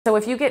So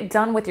if you get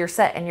done with your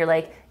set and you're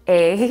like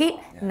 8,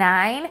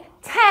 9,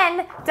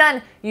 10,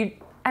 done, you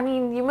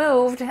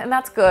moved and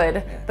that's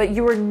good, but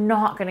you are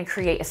not going to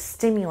create a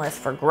stimulus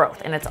for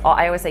growth. And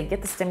I always say,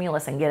 get the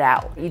stimulus and get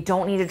out. You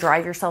don't need to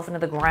drive yourself into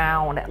the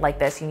ground like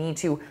this. You need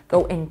to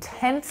go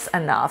intense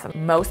enough.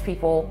 Most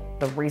people,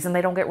 the reason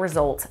they don't get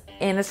results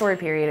in a story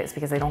period is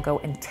because they don't go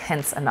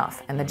intense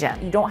enough in the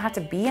gym. You don't have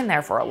to be in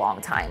there for a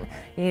long time.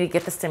 You need to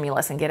get the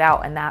stimulus and get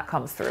out, and that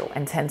comes through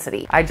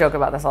intensity. I joke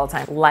about this all the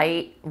time.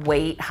 Light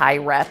weight, high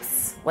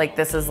reps. Like,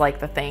 this is like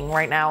the thing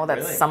right now.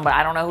 That's really? Somebody,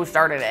 I don't know who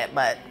started it,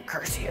 but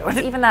curse you.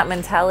 Even that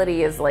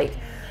mentality is like,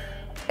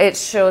 it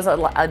shows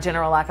a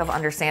general lack of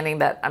understanding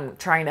that I'm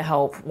trying to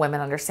help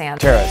women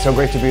understand. Tara, so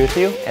great to be with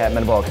you at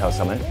Metabolic Health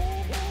Summit.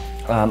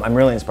 I'm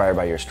really inspired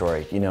by your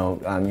story. You know,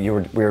 we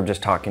were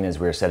just talking as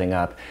we were setting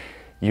up.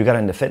 You got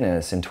into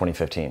fitness in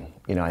 2015.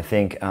 You know, I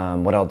think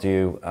what I'll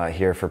do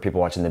here for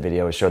people watching the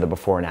video is show the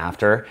before and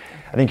after.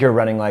 I think you're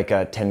running like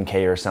a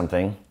 10K or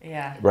something.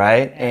 Yeah.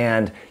 Right? Yeah.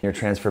 And your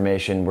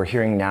transformation, we're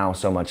hearing now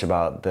so much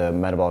about the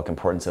metabolic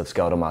importance of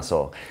skeletal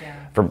muscle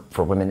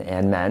for women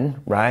and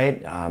men,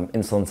 right?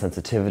 Insulin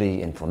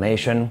sensitivity,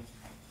 inflammation.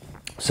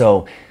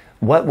 So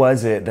what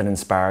was it that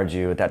inspired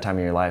you at that time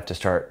in your life to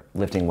start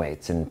lifting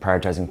weights and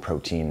prioritizing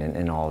protein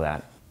and all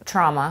that?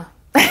 Trauma.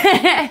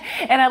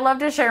 And I love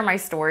to share my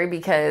story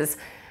because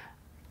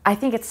I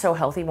think it's so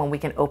healthy when we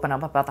can open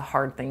up about the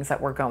hard things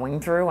that we're going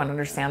through and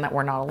understand that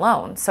we're not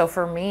alone. So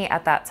for me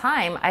at that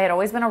time, I had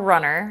always been a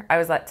runner. I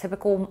was that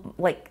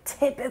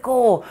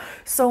typical,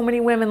 so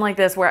many women like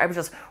this, where I was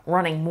just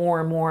running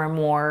more and more and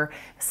more,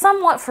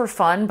 somewhat for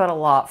fun, but a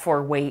lot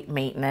for weight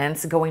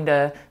maintenance, going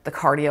to the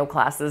cardio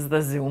classes, the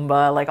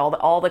Zumba, like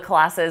all the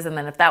classes. And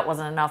then if that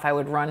wasn't enough, I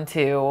would run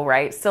too,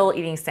 right? Still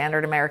eating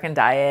standard American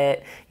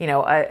diet,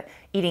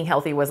 eating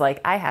healthy was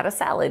like, I had a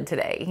salad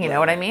today, you know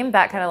what I mean?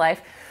 That kind of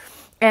life.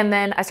 And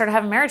then I started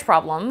having marriage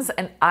problems,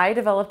 and I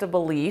developed a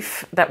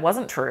belief that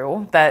wasn't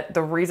true, that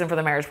the reason for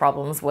the marriage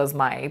problems was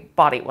my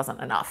body wasn't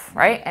enough,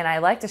 right? And I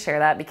like to share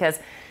that because,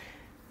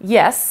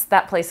 yes,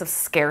 that place of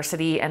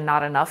scarcity and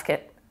not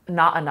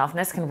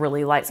enoughness can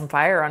really light some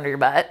fire under your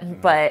butt.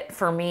 Mm-hmm. But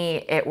for me,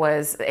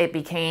 it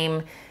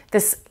became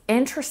this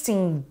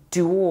interesting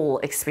dual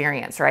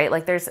experience, right?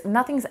 Like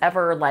nothing's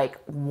ever like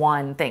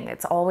one thing.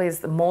 It's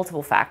always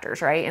multiple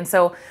factors, right? And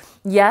so,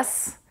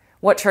 yes,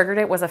 what triggered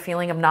it was a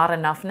feeling of not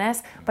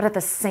enoughness, but at the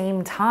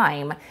same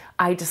time,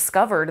 I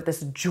discovered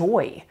this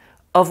joy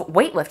of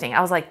weightlifting.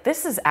 I was like,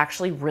 this is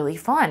actually really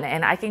fun,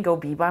 and I can go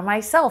be by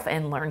myself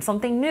and learn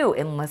something new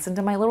and listen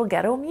to my little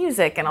ghetto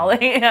music and all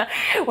that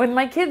when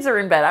my kids are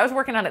in bed. I was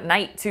working out at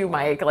night too,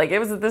 Mike. Like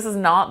this is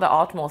not the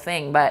optimal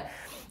thing, but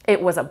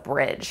it was a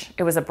bridge.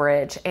 It was a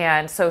bridge.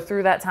 And so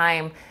through that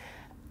time,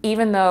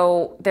 even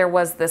though there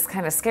was this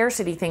kind of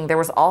scarcity thing, there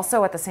was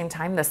also at the same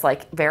time this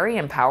like very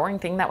empowering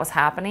thing that was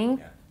happening.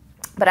 Yeah.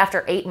 But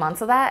after 8 months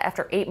of that,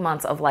 after 8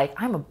 months of like,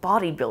 I'm a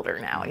bodybuilder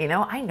now,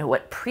 I know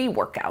what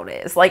pre-workout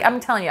is. Like,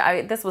 I'm telling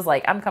you, this was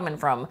like, I'm coming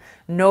from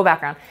no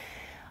background.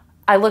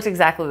 I looked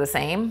exactly the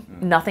same.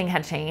 Nothing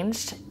had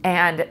changed.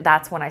 And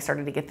that's when I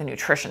started to get the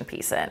nutrition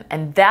piece in.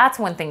 And that's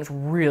when things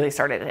really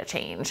started to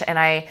change. And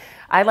I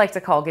like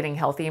to call getting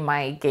healthy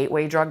my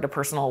gateway drug to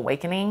personal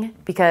awakening,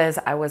 because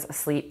I was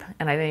asleep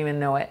and I didn't even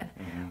know it,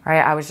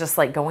 right? I was just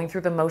like going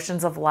through the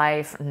motions of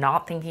life,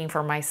 not thinking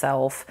for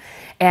myself.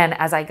 And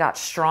as I got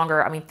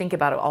stronger, think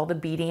about it, all the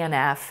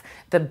BDNF,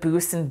 the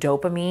boost in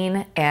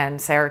dopamine and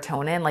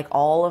serotonin, like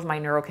all of my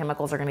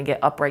neurochemicals are going to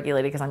get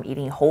upregulated because I'm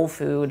eating whole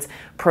foods,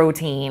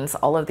 proteins,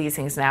 all of these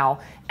things now,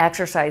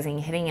 exercising,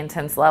 hitting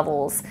intense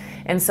levels.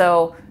 And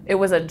so it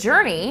was a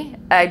journey.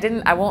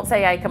 I won't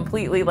say I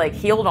completely like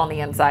healed on the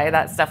inside.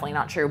 That's definitely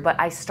not true. But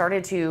I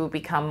started to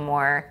become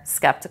more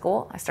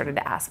skeptical. I started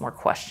to ask more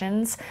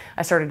questions.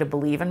 I started to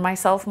believe in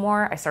myself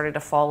more. I started to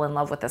fall in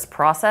love with this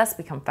process,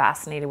 become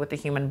fascinated with the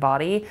human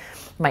body.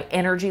 My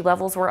energy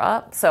levels were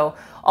up. So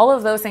all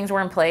of those things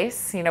were in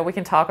place. We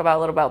can talk about a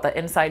little about the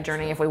inside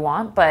journey if we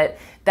want, but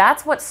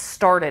that's what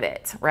started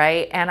it,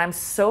 right? And I'm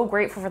so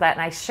grateful for that.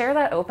 And I share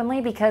that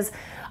openly because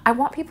I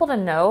want people to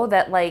know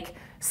that like,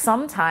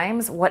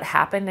 sometimes what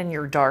happened in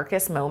your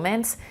darkest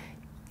moments,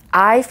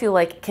 I feel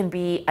like can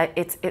be,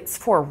 it's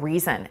for a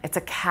reason. It's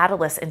a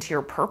catalyst into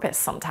your purpose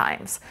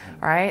sometimes,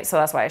 right? So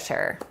that's why I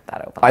share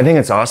that openly. I think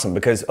it's awesome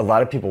because a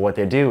lot of people, what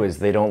they do is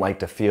they don't like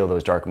to feel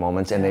those dark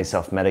moments, and they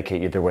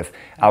self-medicate either with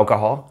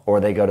alcohol or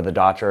they go to the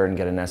doctor and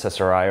get an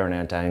SSRI or an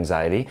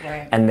anti-anxiety,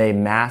 and they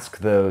mask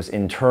those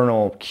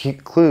internal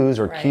clues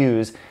or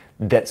cues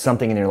that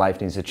something in your life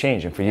needs to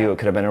change. And for you, it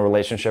could have been a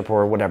relationship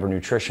or whatever,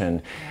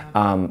 nutrition.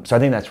 So I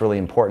think that's really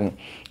important.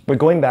 But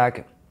going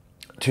back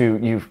to,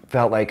 you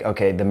felt like,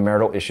 okay, the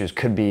marital issues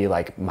could be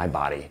like my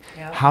body.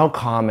 How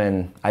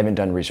common, I haven't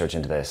done research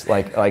into this,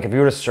 like if you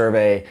were to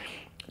survey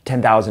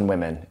 10,000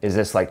 women, is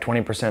this like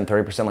 20%,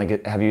 30%?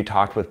 Like, have you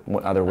talked with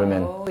other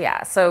women? Oh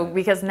yeah, so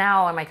because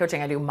now in my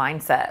coaching I do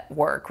mindset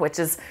work, which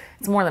is,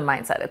 it's more than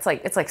mindset.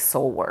 It's like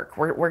soul work.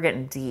 We're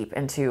getting deep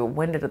into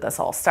when did this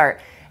all start.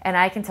 And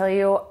I can tell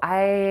you,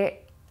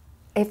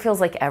 it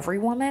feels like every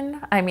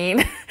woman. I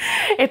mean,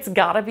 it's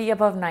got to be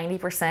above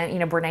 90%. You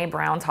know, Brene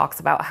Brown talks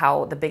about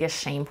how the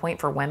biggest shame point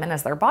for women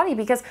is their body,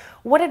 because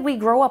what did we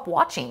grow up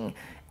watching?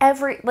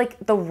 The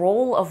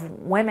role of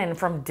women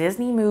from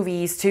Disney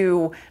movies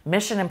to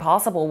Mission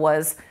Impossible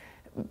was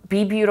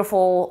be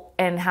beautiful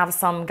and have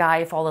some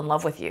guy fall in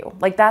love with you.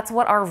 Like, that's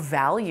what our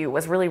value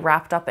was really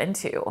wrapped up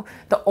into.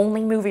 The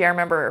only movie I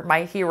remember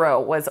my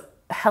hero was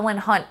Helen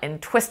Hunt in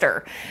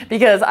Twister,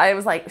 because I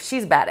was like,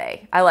 she's bad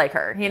A. I like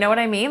her. You know what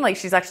I mean? Like,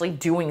 she's actually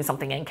doing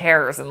something and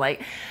cares, and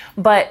like,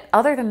 but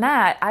other than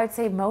that, I would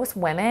say most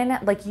women,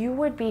 like, you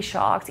would be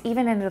shocked,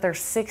 even into their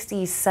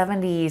 60s,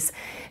 70s,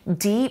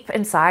 deep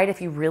inside,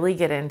 if you really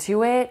get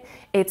into it,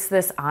 it's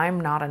this I'm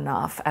not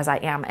enough as I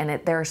am. And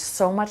there's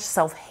so much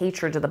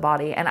self-hatred to the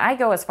body. And I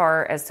go as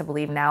far as to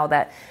believe now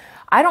that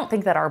I don't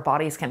think that our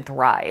bodies can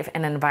thrive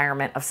in an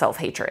environment of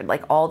self-hatred.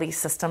 Like, all these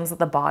systems of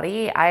the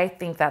body, I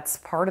think that's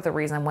part of the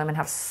reason women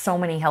have so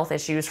many health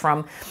issues,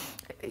 from,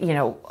 you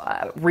know,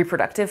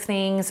 reproductive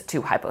things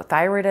to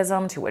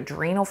hypothyroidism to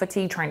adrenal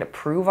fatigue, trying to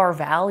prove our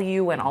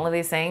value and all of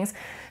these things.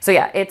 So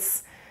yeah,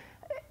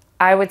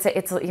 I would say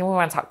it's, you know, we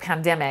want to talk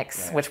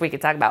pandemics, right, which we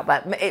could talk about,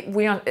 but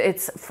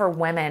it's for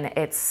women,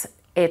 it's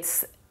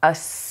a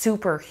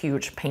super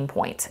huge pain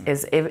point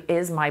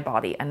is my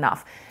body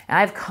enough? And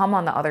I've come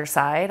on the other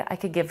side. I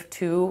could give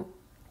two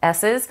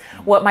S's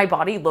what my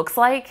body looks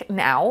like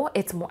now.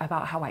 It's more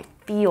about how I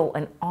feel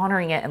and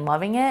honoring it and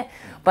loving it.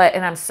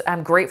 And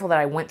I'm grateful that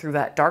I went through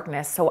that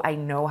darkness, so I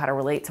know how to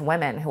relate to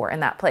women who are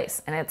in that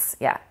place. And it's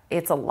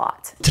a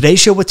lot. Today's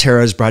show with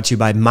Tara is brought to you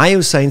by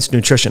Myoscience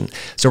Nutrition.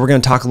 So we're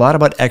going to talk a lot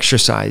about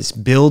exercise,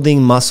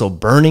 building muscle,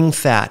 burning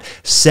fat,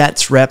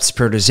 sets, reps,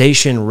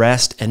 periodization,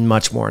 rest, and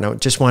much more. And I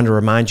just wanted to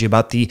remind you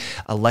about the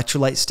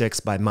electrolyte sticks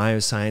by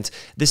Myoscience.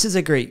 This is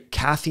a great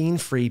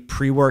caffeine-free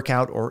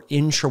pre-workout or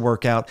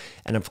intra-workout.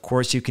 And of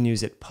course, you can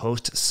use it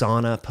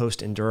post-sauna,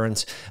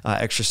 post-endurance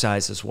exercise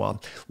as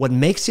well. What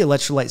makes the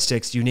electrolyte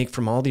sticks unique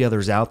from all the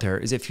others out there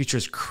is it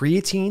features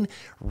creatine,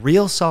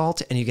 real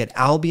salt, and you get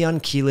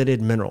albion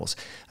chelated minerals.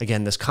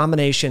 Again, this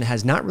combination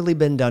has not really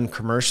been done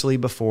commercially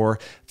before,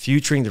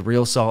 featuring the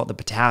real salt, the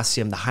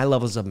potassium, the high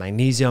levels of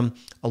magnesium,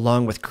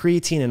 along with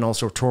creatine and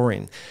also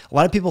taurine. A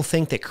lot of people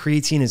think that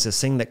creatine is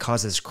this thing that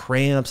causes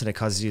cramps and it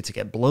causes you to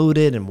get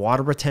bloated and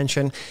water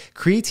retention.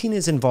 Creatine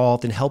is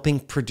involved in helping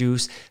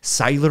produce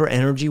cellular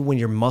energy when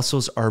your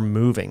muscles are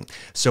moving.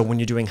 So when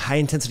you're doing high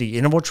intensity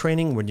interval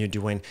training, when you're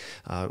doing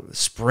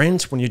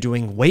sprints, when you're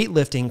doing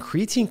weightlifting,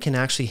 creatine can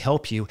actually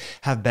help you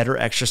have better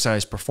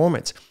exercise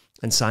performance.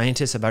 And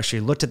scientists have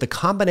actually looked at the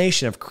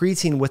combination of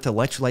creatine with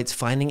electrolytes,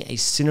 finding a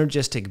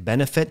synergistic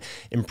benefit,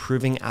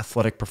 improving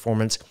athletic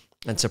performance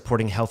and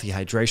supporting healthy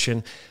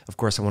hydration. Of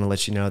course, I want to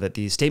let you know that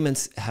these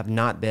statements have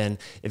not been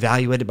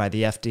evaluated by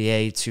the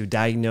FDA to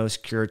diagnose,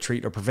 cure,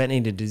 treat, or prevent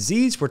any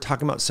disease. We're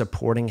talking about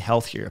supporting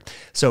health here.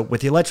 So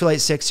with the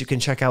electrolyte sticks, you can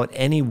check out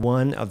any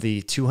one of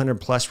the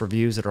 200 plus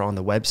reviews that are on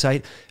the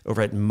website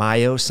over at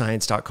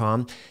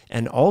myoscience.com.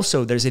 And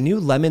also there's a new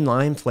lemon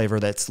lime flavor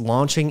that's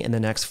launching in the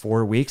next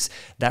 4 weeks.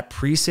 That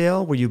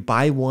pre-sale where you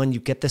buy one, you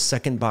get the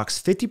second box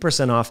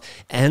 50% off,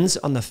 ends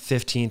on the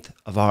 15th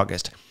of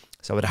August.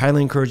 So I would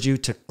highly encourage you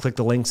to click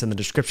the links in the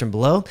description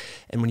below.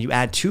 And when you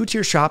add 2 to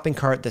your shopping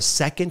cart, the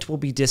second will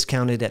be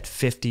discounted at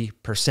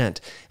 50%. And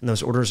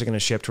those orders are going to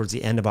ship towards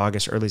the end of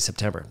August, early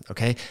September.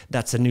 Okay.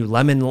 That's the new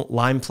lemon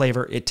lime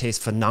flavor. It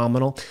tastes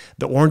phenomenal.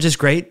 The orange is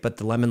great, but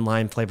the lemon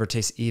lime flavor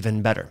tastes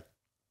even better.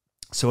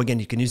 So again,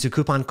 you can use the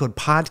coupon code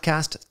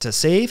podcast to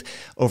save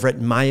over at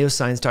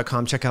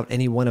myoscience.com. Check out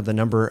any one of the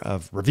number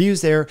of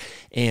reviews there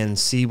and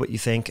see what you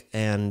think.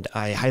 And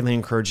I highly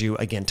encourage you,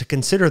 again, to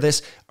consider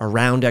this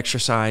around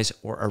exercise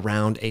or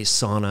around a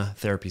sauna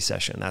therapy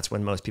session. That's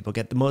when most people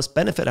get the most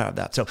benefit out of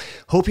that. So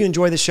hope you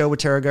enjoy the show with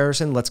Tara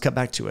Garrison. Let's cut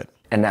back to it.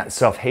 And that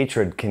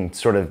self-hatred can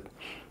sort of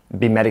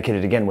be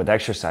medicated again with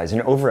exercise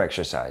and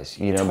over-exercise,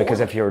 you know, because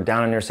if you're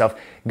down on yourself,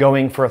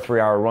 going for a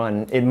 3-hour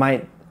run, it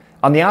might,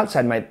 on the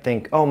outside, might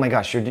think, oh my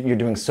gosh, you're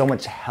doing so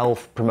much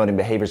health promoting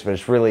behaviors, but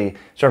it's really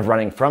sort of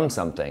running from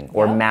something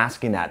or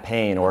masking that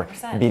pain or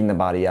 100%. Beating the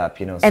body up,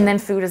 you know. And then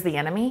food is the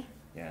enemy.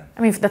 Yeah.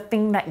 I mean, the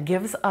thing that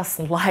gives us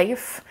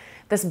life,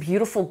 this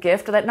beautiful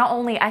gift that not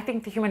only, I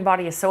think the human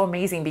body is so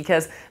amazing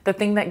because the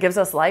thing that gives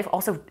us life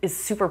also is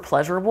super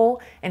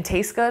pleasurable and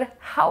tastes good.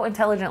 How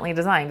intelligently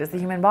designed is the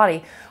human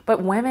body?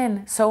 But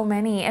women, so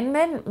many, and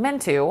men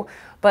too,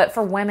 but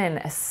for women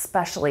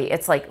especially,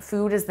 it's like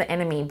food is the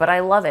enemy, but I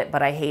love it,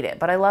 but I hate it,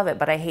 but I love it,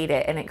 but I hate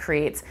it. And it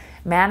creates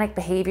manic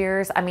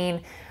behaviors. I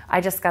mean, I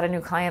just got a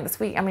new client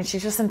this week. I mean,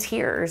 she's just in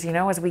tears, you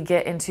know, as we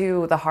get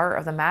into the heart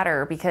of the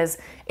matter, because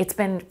it's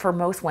been, for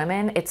most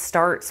women, it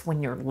starts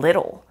when you're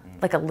little,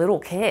 like a little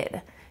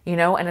kid, you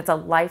know, and it's a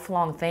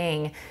lifelong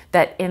thing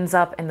that ends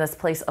up in this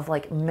place of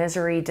like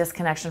misery,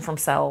 disconnection from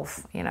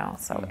self, you know,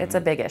 so it's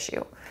a big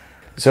issue.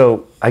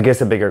 So I guess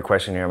a bigger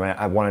question here,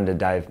 I wanted to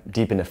dive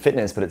deep into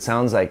fitness, but it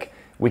sounds like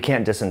we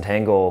can't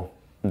disentangle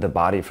the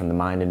body from the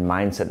mind and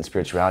mindset and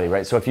spirituality,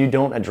 right? So if you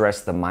don't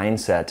address the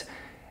mindset,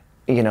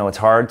 it's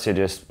hard to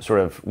just sort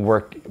of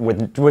work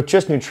with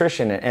just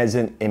nutrition, as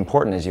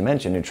important as you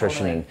mentioned,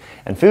 nutrition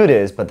and food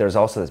is, but there's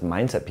also this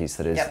mindset piece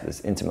that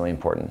is intimately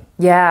important.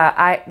 Yeah,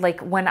 I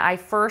like when I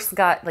first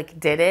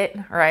did it,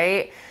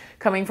 right?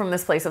 Coming from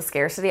this place of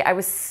scarcity, I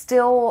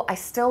still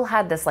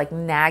had this like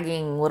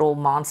nagging little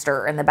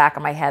monster in the back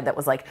of my head that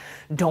was like,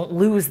 don't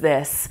lose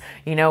this,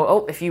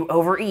 oh, if you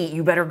overeat,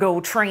 you better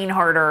go train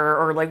harder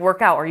or like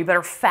work out, or you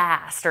better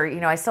fast, or,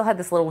 I still had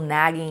this little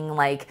nagging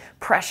like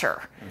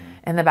pressure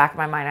in the back of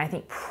my mind. I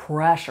think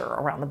pressure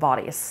around the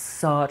body is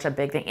such a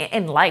big thing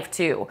in life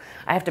too.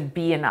 I have to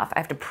be enough. I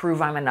have to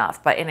prove I'm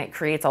enough, and it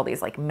creates all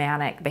these like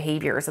manic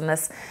behaviors and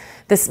this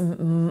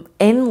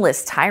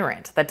endless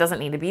tyrant that doesn't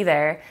need to be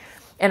there.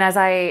 And as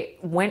I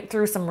went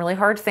through some really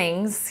hard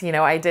things,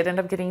 I did end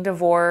up getting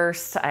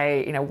divorced.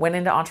 I, went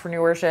into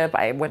entrepreneurship.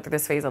 I went through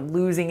this phase of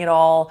losing it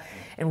all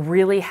and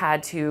really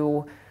had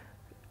to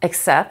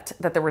accept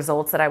that the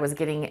results that I was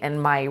getting in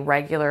my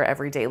regular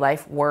everyday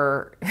life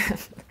were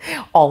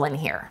all in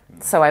here.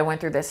 So I went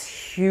through this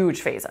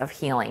huge phase of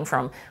healing,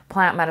 from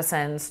plant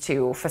medicines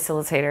to a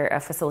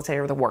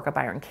facilitator of the work of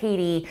Byron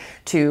Katie,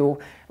 to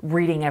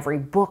reading every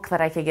book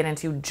that I could get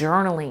into,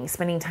 journaling,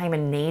 spending time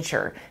in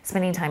nature,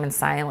 spending time in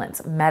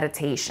silence,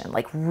 meditation,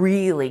 like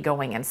really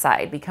going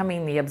inside,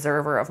 becoming the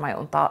observer of my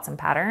own thoughts and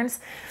patterns.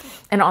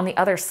 And on the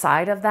other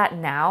side of that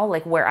now,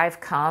 like where I've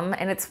come,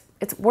 and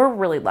we're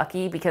really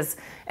lucky because,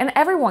 and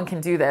everyone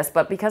can do this,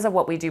 but because of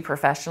what we do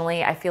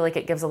professionally, I feel like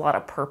it gives a lot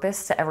of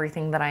purpose to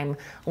everything that I'm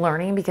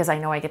learning, because I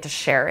know I get to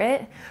share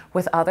it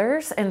with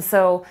others. And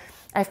so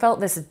I felt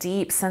this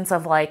deep sense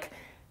of like,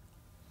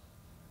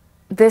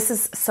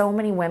 so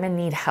many women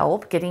need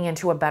help getting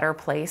into a better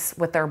place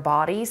with their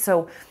body.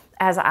 So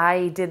as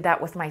I did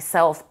that with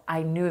myself,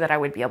 I knew that I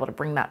would be able to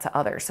bring that to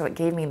others. So it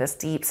gave me this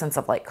deep sense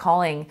of like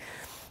calling.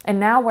 And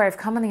now where I've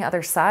come on the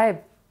other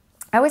side,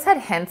 I always had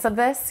hints of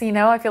this,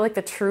 I feel like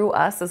the true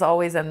us is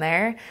always in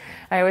there.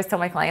 I always tell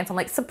my clients, I'm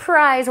like,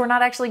 surprise, we're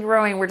not actually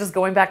growing. We're just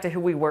going back to who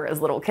we were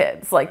as little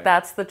kids. Like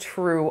that's the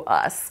true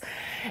us.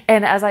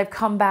 And as I've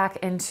come back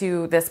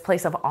into this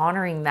place of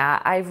honoring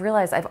that, I've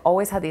realized I've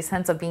always had these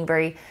hints of being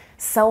very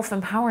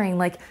self-empowering,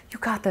 like, you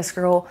got this,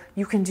 girl,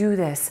 you can do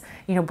this,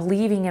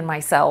 believing in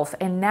myself.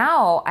 And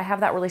now I have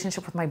that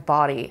relationship with my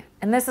body.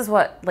 And this is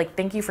what, like,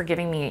 thank you for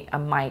giving me a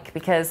mic,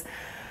 because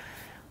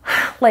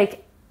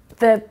like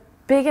the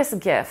biggest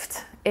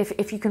gift,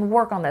 if you can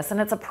work on this,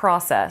 and it's a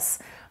process,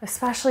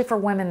 especially for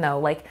women though,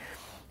 like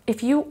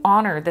if you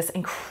honor this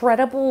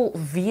incredible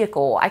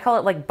vehicle, I call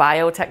it like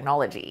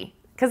biotechnology,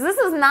 because this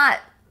is not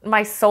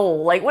my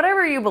soul, like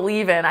whatever you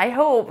believe in, I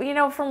hope,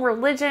 from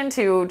religion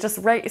to just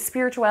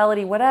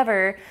spirituality,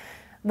 whatever,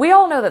 we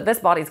all know that this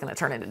body's going to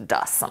turn into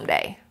dust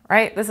someday,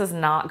 right? This is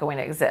not going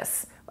to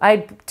exist.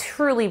 I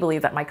truly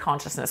believe that my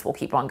consciousness will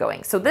keep on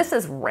going. So this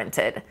is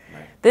rented.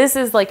 Right. This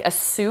is like a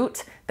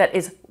suit that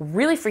is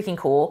really freaking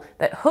cool,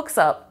 that hooks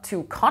up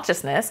to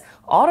consciousness,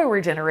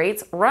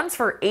 auto-regenerates, runs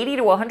for 80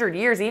 to 100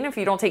 years, even if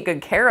you don't take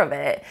good care of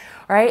it,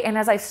 right? And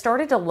as I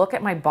started to look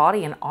at my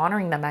body and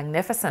honoring the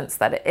magnificence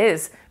that it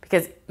is,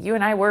 because you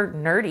and I were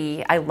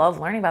nerdy, I love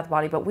learning about the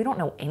body, but we don't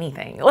know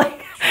anything.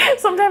 Like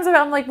sometimes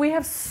I'm like, we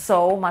have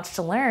so much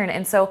to learn.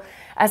 And so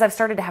as I've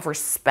started to have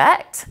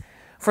respect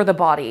for the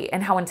body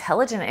and how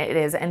intelligent it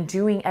is, and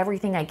doing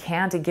everything I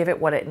can to give it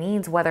what it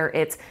needs, whether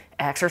it's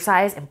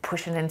exercise and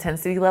pushing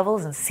intensity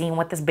levels and seeing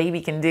what this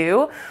baby can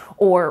do,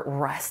 or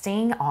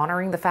resting,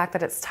 honoring the fact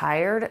that it's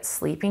tired,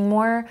 sleeping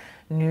more,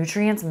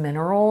 nutrients,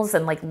 minerals,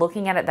 and like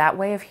looking at it that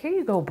way of, here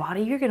you go,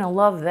 body, you're going to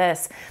love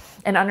this.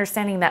 And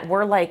understanding that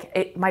we're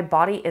like, my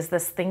body is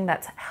this thing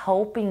that's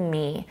helping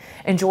me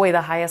enjoy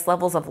the highest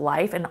levels of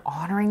life, and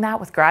honoring that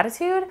with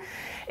gratitude,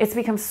 it's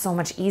become so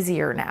much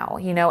easier now,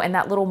 and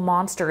that little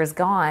monster is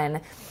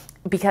gone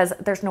because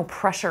there's no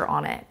pressure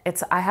on it.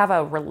 I have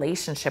a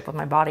relationship with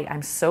my body.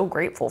 I'm so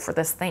grateful for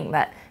this thing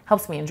that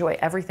helps me enjoy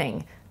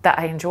everything that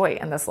I enjoy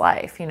in this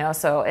life,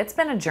 so it's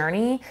been a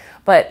journey,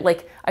 but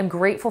like, I'm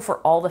grateful for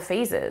all the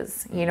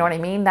phases, you know what I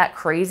mean? That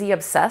crazy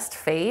obsessed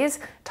phase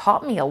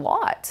taught me a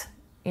lot,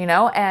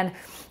 and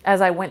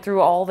as I went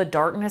through all the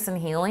darkness and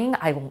healing,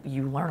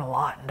 you learn a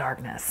lot in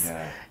darkness,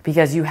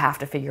 because you have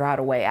to figure out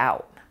a way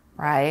out.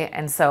 Right.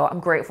 And so I'm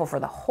grateful for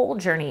the whole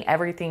journey,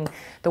 everything,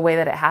 the way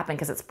that it happened,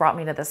 because it's brought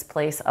me to this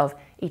place of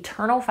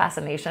eternal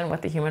fascination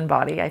with the human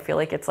body. I feel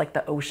like it's like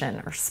the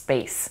ocean or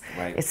space.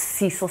 Right. It's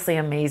ceaselessly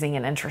amazing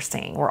and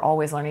interesting. We're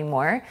always learning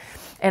more.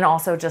 And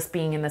also just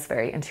being in this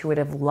very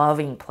intuitive,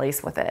 loving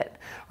place with it,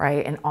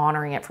 right? And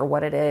honoring it for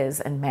what it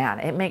is. And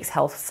man, it makes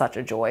health such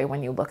a joy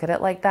when you look at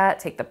it like that.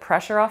 Take the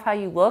pressure off how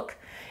you look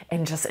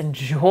and just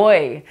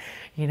enjoy,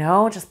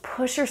 just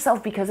push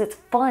yourself, because it's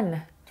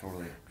fun.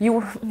 Totally.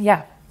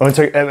 Well,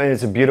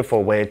 it's a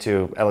beautiful way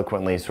to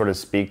eloquently sort of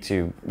speak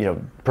to,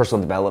 personal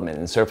development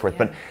and so forth.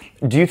 Yeah.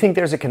 But do you think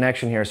there's a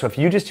connection here? So if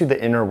you just do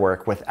the inner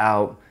work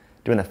without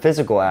doing the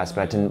physical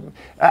aspect, and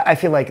I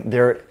feel like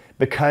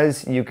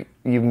because you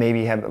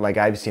maybe have, like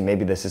I've seen,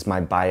 maybe this is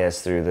my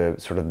bias through the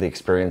sort of the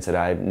experience that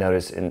I've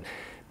noticed in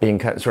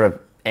being sort of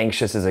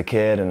anxious as a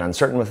kid and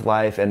uncertain with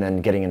life, and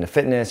then getting into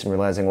fitness and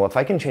realizing, well, if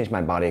I can change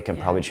my body, I can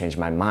probably change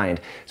my mind.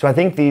 So I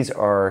think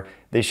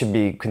they should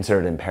be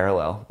considered in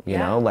parallel, you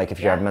know? Like if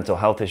you have mental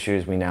health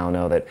issues, we now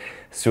know that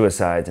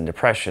suicides and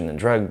depression and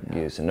drug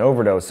use and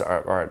overdose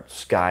are at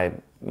sky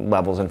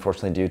levels,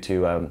 unfortunately, due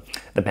to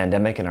the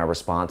pandemic and our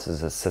response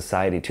as a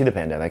society to the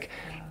pandemic.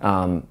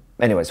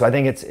 Anyway, so I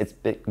think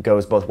it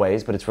goes both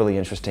ways, but it's really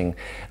interesting.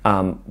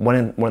 One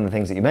of the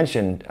things that you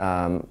mentioned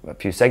a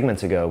few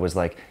segments ago was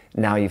like,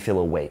 now you feel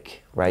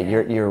awake, right?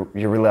 You're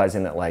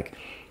realizing that like,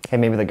 hey,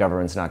 maybe the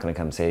government's not going to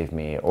come save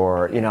me,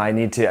 or you know, I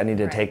need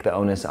to take the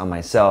onus on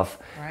myself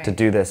to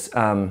do this.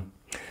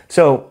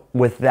 So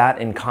with that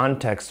in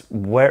context,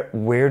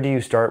 where do you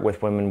start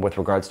with women with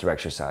regards to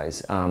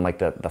exercise? Like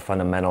the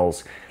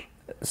fundamentals.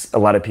 A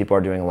lot of people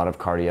are doing a lot of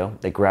cardio.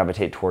 They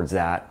gravitate towards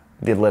that.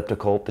 The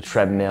elliptical, the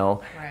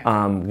treadmill.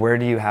 Where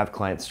do you have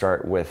clients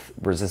start with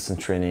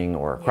resistance training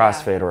or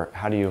CrossFit, or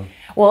how do you?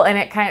 Well,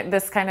 and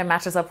this kind of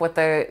matches up with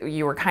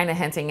you were kind of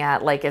hinting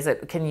at, like,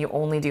 can you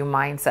only do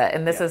mindset?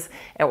 And this is,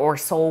 or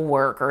soul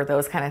work, or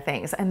those kind of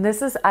things. And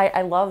this is,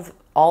 I love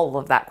all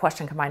of that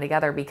question combined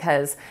together,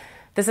 because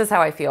this is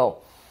how I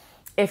feel.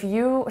 If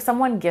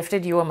someone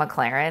gifted you a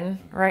McLaren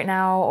right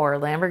now, or a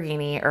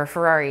Lamborghini or a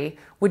Ferrari,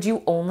 would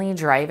you only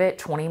drive it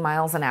 20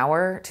 miles an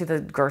hour to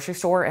the grocery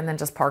store and then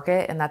just park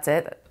it and that's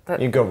it?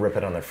 You go rip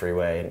it on the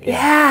freeway.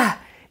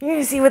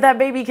 You see what that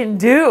baby can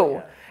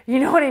do. You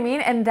know what I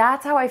mean? And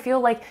that's how I feel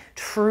like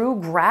true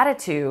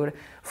gratitude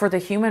for the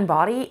human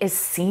body is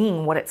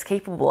seeing what it's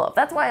capable of.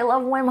 That's why I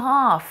love Wim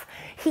Hof.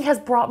 He has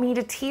brought me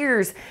to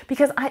tears,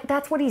 because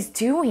that's what he's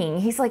doing.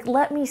 He's like,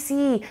 let me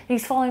see. And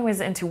he's following his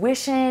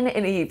intuition,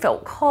 and he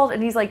felt called,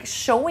 and he's like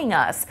showing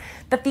us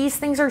that these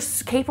things are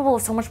capable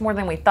of so much more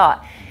than we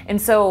thought. And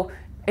so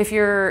if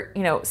you're,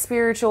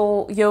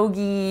 spiritual,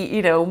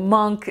 yogi,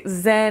 monk,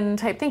 Zen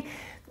type thing,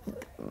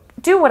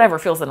 do whatever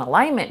feels in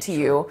alignment to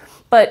you,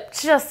 but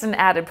just an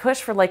added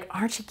push for like,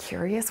 aren't you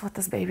curious what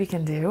this baby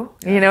can do?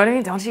 You know what I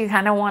mean? Don't you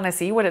kind of want to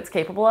see what it's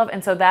capable of?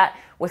 And so that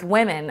with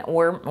women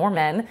or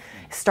men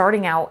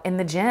starting out in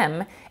the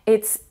gym,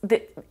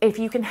 if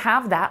you can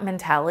have that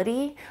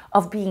mentality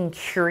of being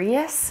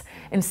curious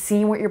and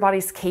seeing what your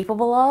body's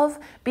capable of,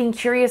 being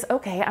curious,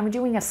 okay, I'm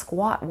doing a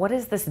squat. What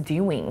is this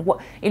doing?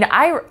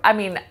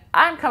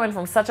 I'm coming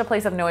from such a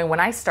place of knowing when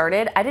I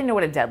started, I didn't know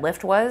what a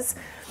deadlift was.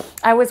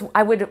 I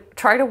would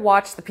try to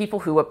watch the people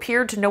who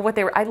appeared to know what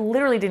they were. I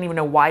literally didn't even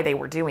know why they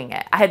were doing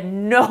it. I had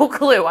no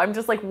clue. I'm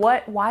just like,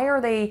 why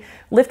are they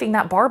lifting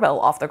that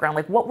barbell off the ground?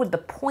 Like, what would the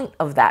point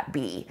of that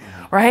be?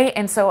 Right?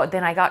 And so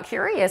then I got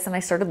curious and I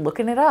started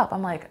looking it up.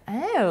 I'm like,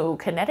 oh,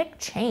 kinetic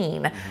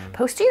chain,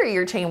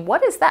 posterior chain.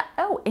 What is that?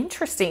 Oh,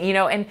 interesting.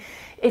 And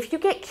if you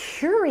get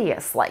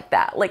curious like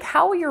that, like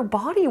how your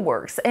body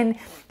works and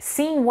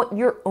seeing what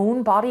your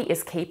own body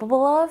is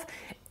capable of,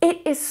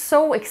 it is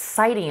so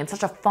exciting and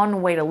such a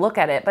fun way to look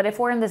at it. But if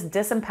we're in this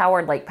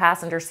disempowered, like,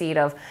 passenger seat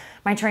of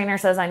my trainer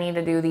says I need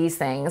to do these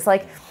things,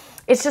 like,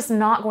 it's just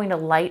not going to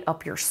light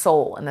up your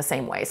soul in the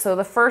same way. So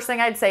the first thing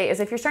I'd say is,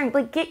 if you're starting,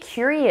 like, get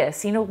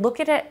curious, look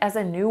at it as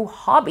a new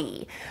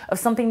hobby of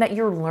something that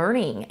you're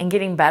learning and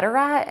getting better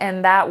at,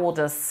 and that will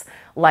just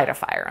light a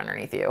fire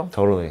underneath you.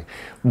 Totally.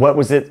 What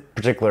was it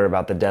particular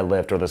about the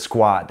deadlift or the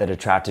squat that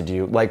attracted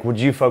you? Like, would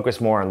you focus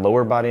more on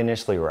lower body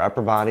initially or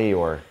upper body,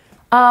 or?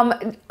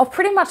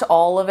 Pretty much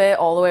all of it,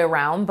 all the way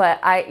around. But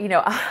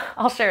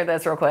I'll share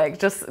this real quick,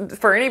 just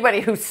for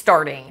anybody who's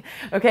starting,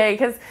 okay?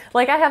 Because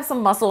like, I have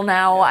some muscle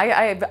now.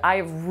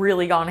 I've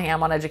really gone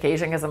ham on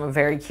education because I'm a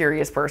very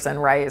curious person,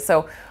 right?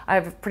 So I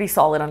have a pretty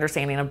solid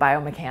understanding of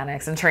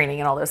biomechanics and training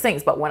and all those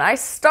things. But when I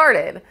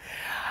started,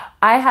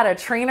 I had a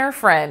trainer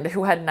friend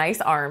who had nice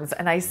arms,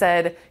 and I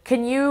said,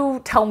 can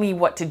you tell me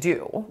what to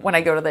do when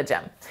I go to the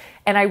gym?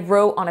 And I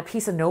wrote on a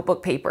piece of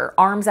notebook paper,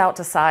 arms out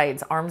to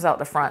sides, arms out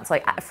to fronts,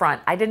 like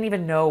front. I didn't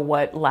even know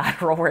what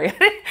lateral were.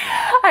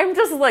 I'm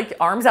just like,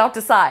 arms out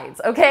to sides,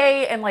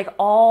 okay? And like,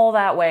 all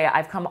that way,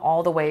 I've come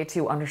all the way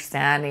to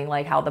understanding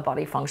like how the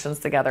body functions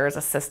together as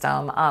a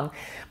system.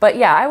 But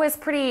yeah,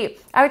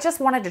 I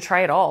just wanted to try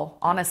it all,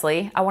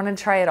 honestly. I wanted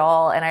to try it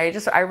all. And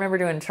I remember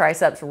doing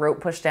triceps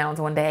rope push downs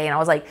one day, and I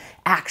was like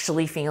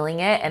actually feeling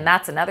it. And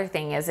that's another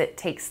thing, is it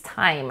takes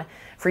time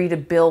for you to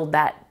build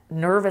that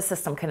nervous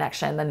system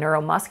connection, the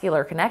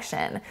neuromuscular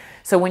connection.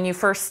 So when you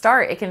first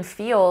start, it can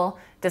feel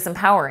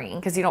disempowering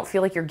because you don't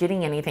feel like you're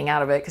getting anything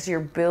out of it, because you're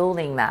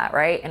building that,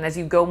 right? And as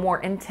you go more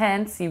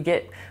intense, you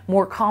get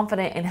more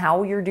confident in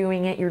how you're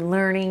doing it. You're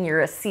learning. You're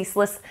a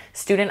ceaseless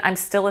student. I'm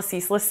still a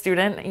ceaseless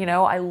student.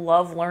 I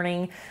love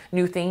learning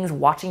new things,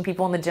 watching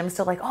people in the gym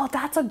still like, oh,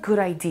 that's a good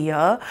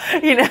idea.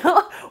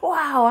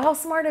 Wow, how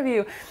smart of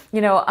you.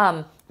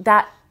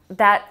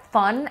 That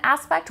fun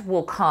aspect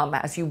will come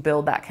as you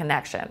build that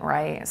connection,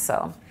 right?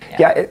 So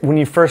yeah, when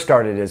you first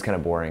started, it is kind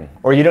of boring,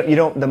 or you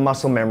don't the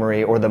muscle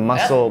memory or the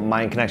muscle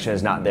mind connection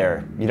is not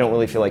there. You don't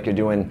really feel like you're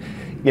doing.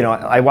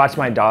 I watched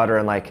my daughter,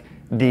 and like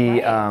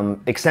the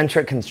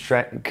eccentric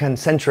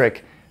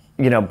concentric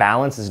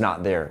balance is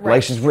not there. Right.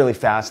 Like, she's really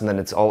fast, and then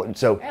it's all.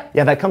 So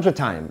yeah, that comes with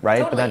time, right?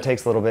 Totally. But that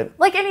takes a little bit.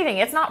 Like anything,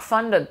 it's not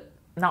fun to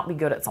not be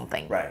good at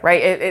something,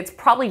 right? It's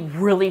probably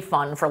really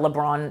fun for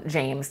LeBron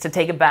James to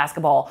take a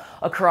basketball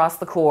across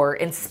the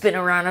court and spin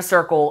around a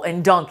circle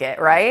and dunk it,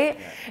 right?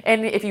 Yeah.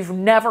 And if you've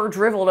never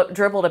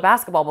dribbled a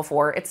basketball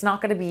before, it's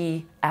not going to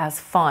be as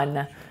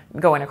fun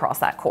going across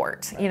that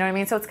court. You know what I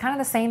mean? So it's kind of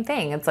the same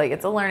thing. It's like,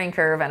 it's a learning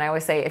curve. And I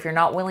always say, if you're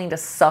not willing to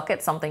suck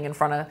at something in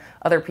front of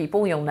other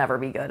people, you'll never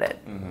be good at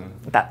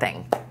that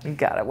thing. You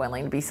got to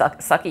willing to be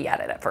sucky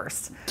at it at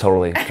first.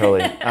 Totally.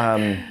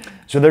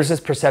 So there's this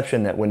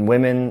perception that when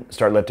women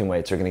start lifting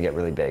weights, they're going to get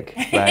really big,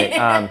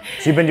 right?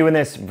 So you've been doing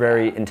this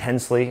very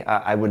intensely.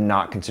 I would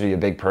not consider you a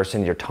big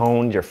person. You're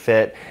toned, you're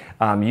fit.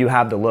 You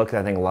have the look that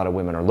I think a lot of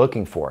women are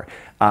looking for.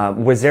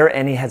 Was there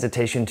any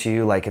hesitation to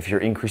you, like if you're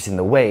increasing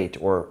the weight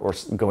or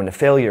going to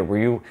failure, were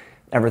you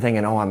ever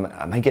thinking, oh,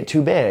 I might get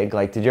too big?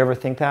 Like, did you ever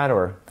think that,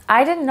 or?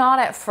 I did not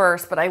at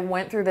first, but I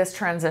went through this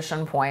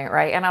transition point,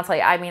 right? And I'll tell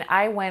you, I mean,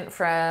 I went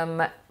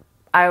from,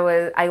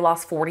 I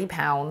lost 40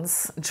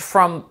 pounds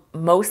from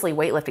mostly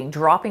weightlifting,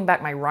 dropping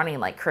back my running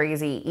like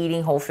crazy,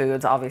 eating whole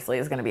foods obviously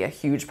is going to be a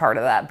huge part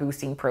of that,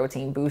 boosting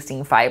protein,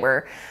 boosting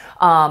fiber,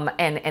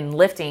 and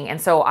lifting. And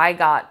so I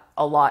got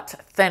a lot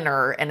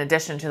thinner in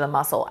addition to the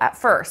muscle at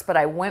first, but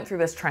I went through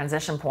this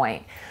transition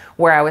point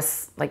where I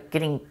was like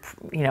getting,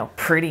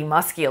 pretty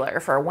muscular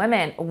for a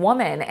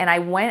woman.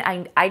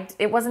 And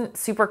it wasn't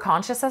super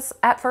conscious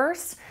at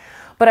first,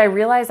 but I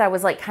realized I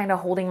was like kind of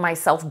holding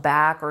myself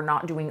back or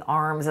not doing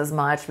arms as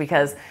much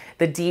because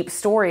the deep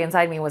story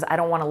inside me was, I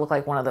don't want to look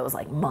like one of those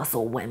like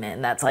muscle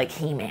women that's like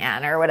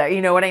He-Man or whatever,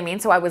 you know what I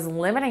mean? So I was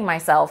limiting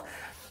myself.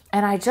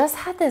 And I just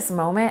had this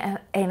moment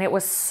and it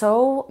was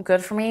so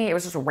good for me. It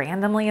was just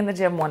randomly in the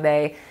gym one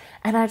day.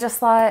 And I just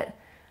thought,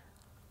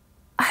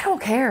 I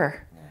don't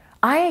care.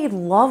 I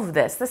love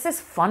this. This is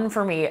fun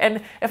for me.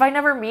 And if I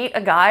never meet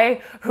a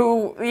guy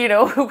who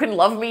can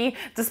love me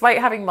despite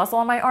having muscle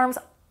on my arms,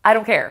 I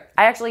don't care.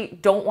 I actually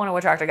don't want to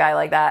attract a guy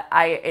like that.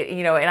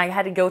 And I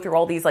had to go through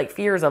all these like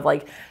fears of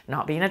like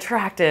not being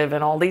attractive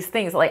and all these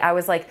things. Like I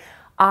was like,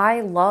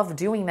 I love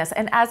doing this.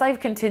 And as I've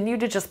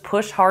continued to just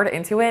push hard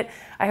into it,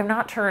 I have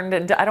not turned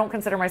into, I don't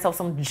consider myself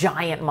some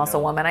giant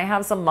muscle woman. I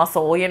have some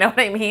muscle, you know what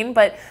I mean?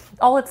 But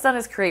all it's done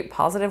is create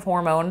positive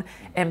hormone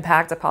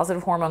impact, a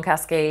positive hormone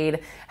cascade,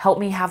 help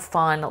me have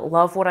fun,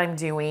 love what I'm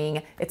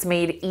doing. It's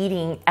made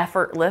eating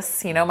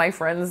effortless. My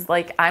friends,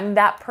 like I'm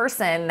that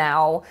person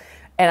now.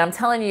 And I'm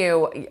telling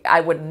you,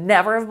 I would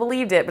never have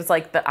believed it. But it's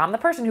like I'm the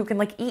person who can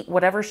like eat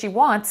whatever she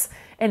wants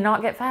and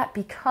not get fat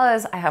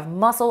because I have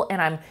muscle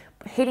and I'm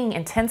hitting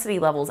intensity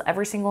levels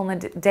every single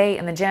day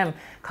in the gym,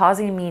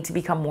 causing me to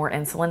become more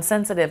insulin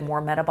sensitive,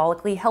 more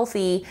metabolically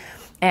healthy.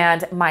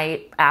 And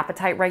my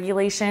appetite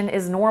regulation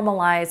is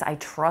normalized. I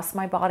trust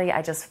my body.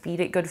 I just feed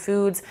it good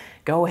foods,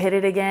 go hit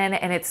it again.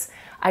 And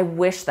I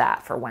wish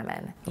that for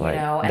women,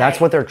 right. That's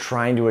what they're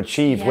trying to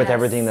achieve with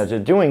everything that they're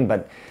doing.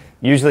 But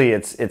usually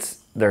it's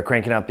they're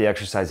cranking up the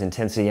exercise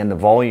intensity and the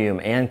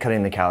volume and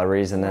cutting the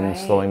calories and then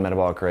slowing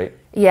metabolic rate.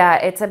 Yeah,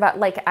 it's about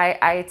like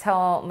I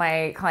tell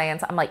my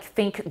clients, I'm like,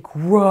 think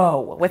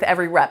grow with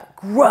every rep,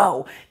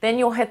 grow. Then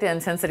you'll hit the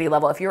intensity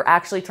level. If you're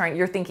actually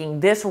you're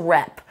thinking this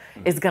rep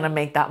is going to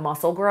make that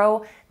muscle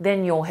grow,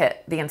 then you'll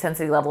hit the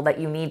intensity level that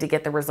you need to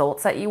get the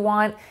results that you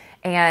want.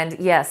 And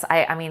yes,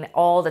 I mean,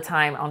 all the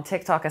time on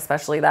TikTok,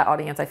 especially, that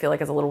audience I feel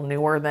like is a little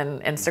newer than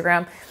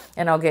Instagram.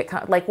 And I'll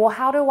get like, well,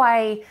 how do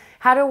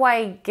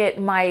I get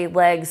my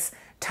legs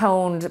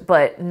toned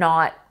but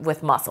not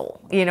with muscle?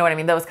 You know what I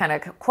mean? Those kind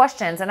of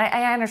questions. And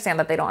I understand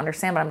that they don't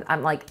understand, but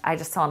I'm like, I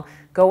just tell them,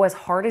 go as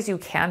hard as you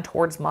can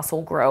towards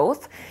muscle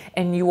growth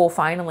and you will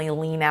finally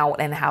lean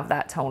out and have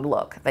that toned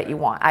look that you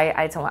want.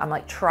 I tell them, I'm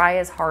like, try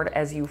as hard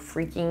as you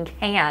freaking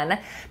can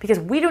because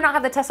we do not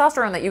have the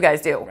testosterone that you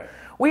guys do. Right.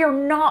 We are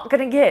not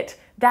going to get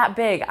that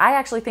big. I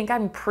actually think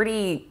I'm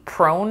pretty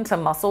prone to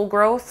muscle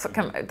growth.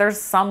 There's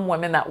some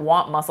women that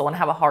want muscle and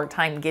have a hard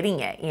time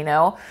getting it,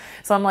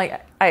 So I'm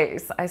like, I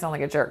sound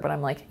like a jerk, but I'm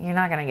like, you're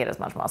not going to get as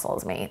much muscle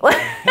as me.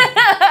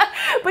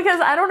 Because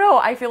I don't know,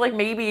 I feel like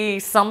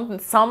maybe some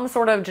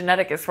sort of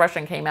genetic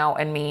expression came out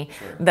in me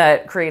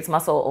that creates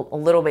muscle a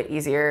little bit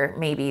easier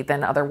maybe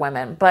than other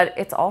women. But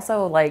it's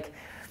also like,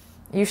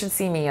 you should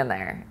see me in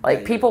there.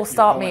 Like people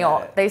stop me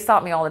they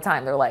stop me all the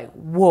time. They're like,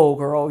 whoa,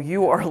 girl,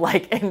 you are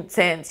like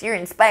intense. You're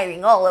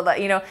inspiring all of that,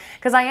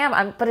 because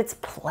but it's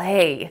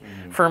play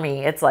for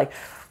me. It's like,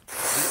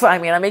 I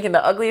mean, I'm making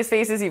the ugliest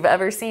faces you've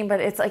ever seen,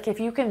 but it's like, if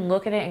you can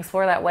look at it and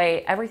explore that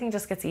way, everything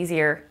just gets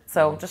easier.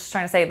 So just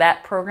trying to say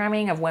that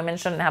programming of women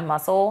shouldn't have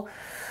muscle,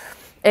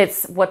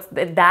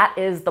 that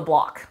is the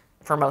block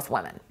for most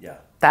women. Yeah.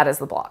 That is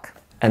the block.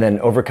 And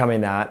then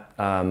overcoming that,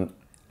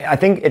 I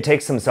think it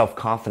takes some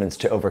self-confidence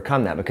to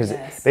overcome that because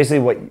basically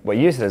what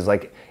you said is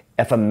like,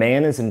 if a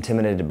man is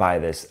intimidated by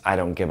this, I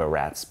don't give a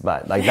rat's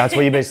butt. Like that's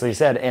what you basically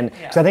said. And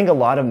so I think a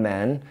lot of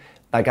men,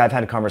 like I've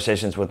had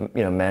conversations with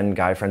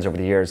guy friends over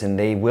the years, and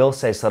they will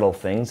say subtle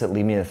things that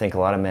lead me to think a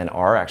lot of men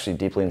are actually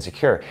deeply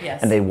insecure,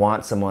 and they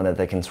want someone that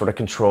they can sort of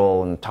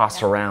control and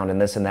toss around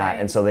and this and that.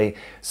 And so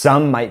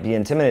some might be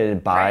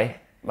intimidated by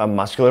a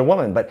muscular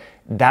woman, but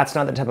that's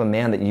not the type of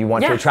man that you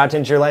want to attract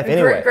into your life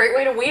anyway. Great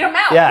way to weed them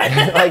out.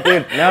 Yeah, like,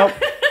 dude, nope,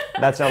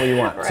 that's not what you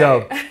want. Right.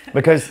 So,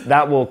 because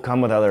that will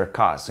come with other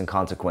costs and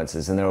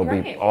consequences, and there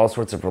will be all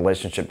sorts of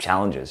relationship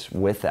challenges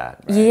with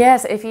that. Right?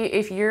 Yes,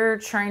 if you're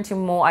trying to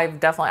mold, I've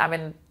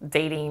been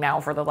dating now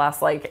for the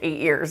last like 8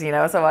 years,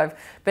 so I've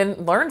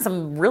learned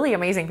some really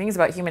amazing things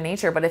about human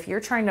nature. But if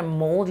you're trying to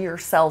mold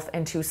yourself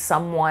into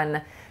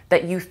someone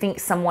that you think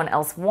someone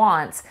else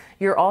wants,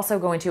 you're also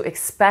going to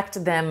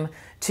expect them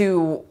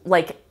to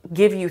like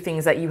give you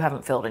things that you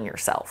haven't filled in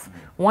yourself.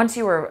 Once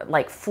you are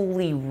like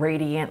fully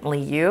radiantly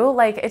you,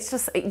 like it's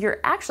just, you're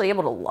actually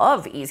able to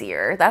love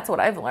easier. That's what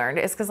I've learned.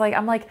 It's because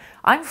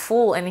I'm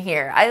full in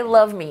here. I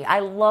love me. I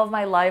love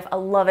my life. I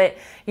love it.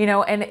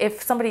 And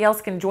if somebody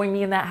else can join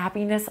me in that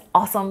happiness,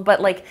 awesome. But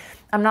like,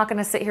 I'm not going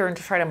to sit here and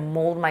try to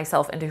mold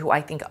myself into who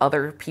I think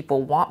other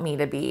people want me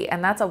to be.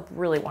 And that's a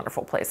really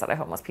wonderful place that I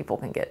hope most people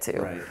can get to.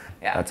 Right.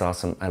 Yeah. That's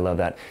awesome. I love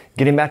that.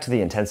 Getting back to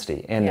the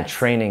intensity and the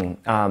training,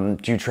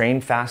 do you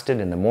train fasted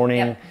in the morning?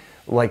 Yep.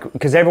 Like,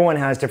 because everyone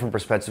has different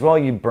perspectives. Well,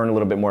 you burn a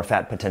little bit more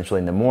fat potentially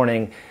in the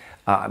morning.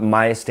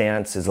 My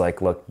stance is like,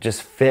 look,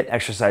 just fit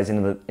exercise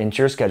into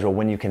your schedule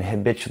when you can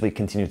habitually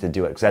continue to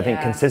do it. Because I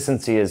think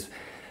consistency is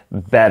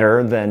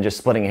better than just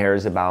splitting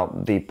hairs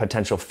about the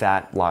potential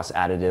fat loss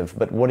additive.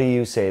 But what do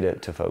you say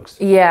to folks?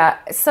 Yeah.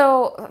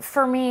 So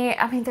for me,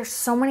 there's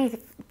so many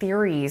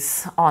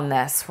theories on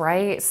this,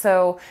 right?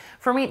 So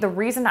for me, the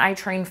reason I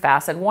train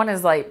fasted, one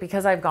is like,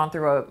 because I've gone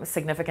through a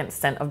significant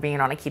stint of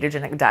being on a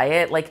ketogenic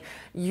diet, like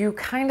you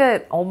kind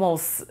of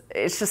almost,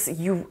 it's just,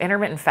 you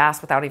intermittent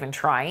fast without even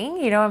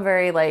trying, I'm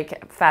very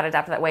like fat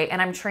adapted that way.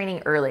 And I'm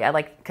training early.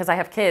 Because I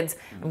have kids,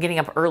 I'm getting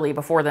up early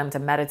before them to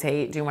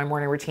meditate, do my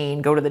morning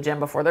routine, go to the gym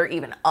before they're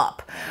even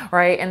up,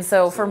 right? And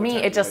so for me,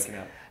 it just,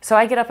 so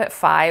I get up at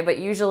 5, but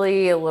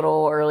usually a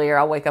little earlier.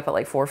 I'll wake up at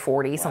like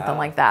 4:40, something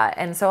like that.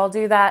 And so I'll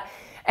do that.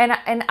 And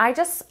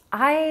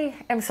I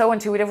am so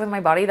intuitive with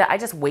my body that I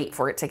just wait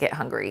for it to get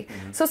hungry.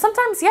 Mm-hmm. So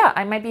sometimes,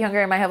 I might be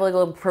hungry. I might have like a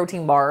little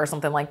protein bar or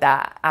something like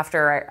that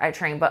after I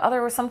train,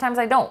 but sometimes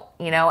I don't,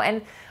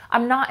 and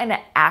I'm not in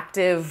an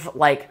active,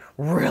 like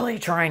really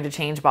trying to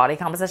change body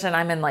composition.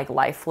 I'm in like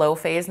life flow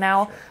phase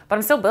now, but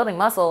I'm still building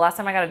muscle. Last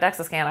time I got a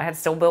DEXA scan, I had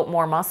still built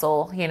more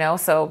muscle,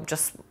 so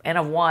just N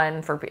of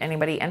 1 for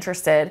anybody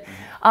interested.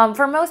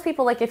 For most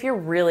people, like if you're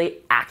really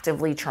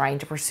actively trying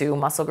to pursue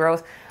muscle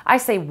growth, I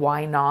say,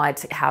 why not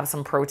have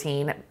some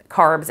protein,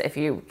 carbs, if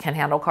you can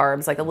handle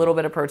carbs, like a little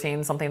bit of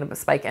protein, something to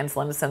spike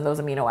insulin to send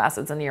those amino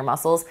acids into your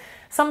muscles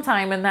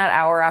sometime in that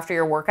hour after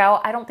your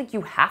workout. I don't think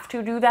you have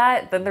to do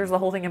that. Then there's the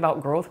whole thing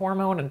about growth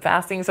hormone and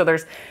fasting. So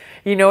there's,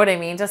 you know what I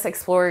mean? Just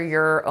explore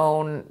your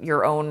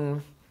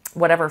own,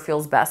 whatever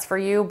feels best for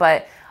you.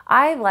 But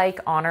I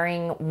like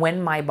honoring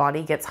when my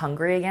body gets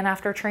hungry again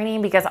after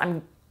training, because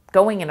I'm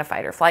going into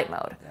fight or flight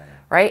mode,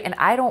 right? And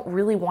I don't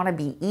really want to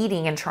be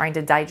eating and trying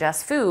to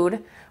digest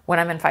food when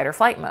I'm in fight or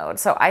flight mode.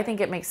 So I think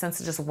it makes sense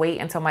to just wait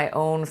until my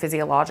own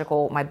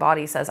my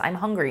body says I'm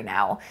hungry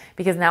now,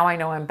 because now I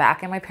know I'm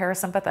back in my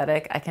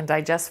parasympathetic. I can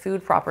digest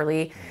food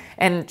properly.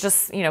 And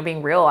just,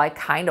 being real, I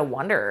kind of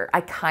wonder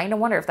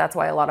if that's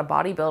why a lot of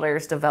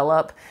bodybuilders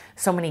develop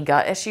so many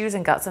gut issues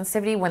and gut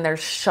sensitivity when they're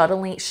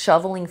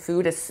shoveling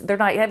food. They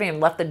haven't even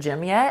left the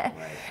gym yet.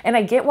 Right. And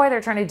I get why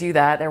they're trying to do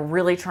that. They're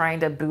really trying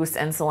to boost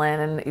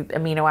insulin and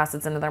amino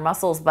acids into their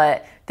muscles.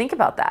 But think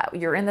about that.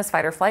 You're in this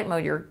fight or flight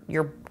mode.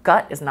 Your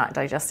gut is not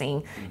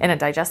digesting in a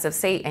digestive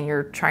state, and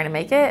you're trying to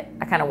make it.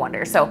 I kind of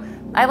wonder. So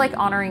I like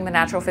honoring the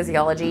natural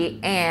physiology.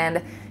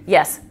 And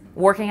yes,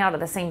 working out at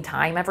the same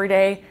time every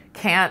day,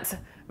 can't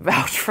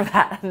vouch for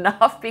that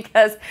enough,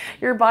 because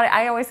your body,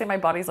 I always say my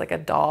body's like a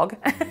dog.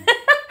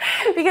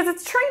 Because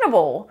it's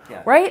trainable,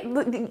 right?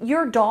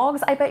 Your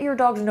dogs, I bet your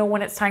dogs know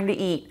when it's time to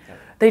eat.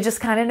 They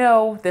just kind of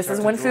know this is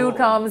when food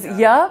comes.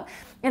 Yep.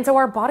 And so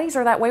our bodies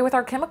are that way with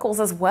our chemicals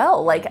as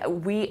well. Like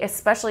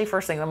especially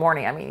first thing in the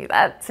morning.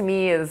 That to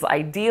me is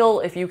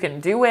ideal if you can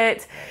do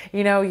it.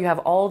 You have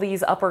all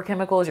these upper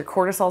chemicals, your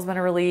cortisol's been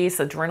released,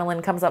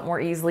 adrenaline comes up more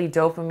easily,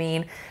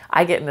 dopamine.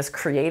 I get in this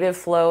creative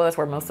flow. That's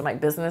where most of my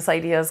business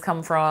ideas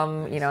come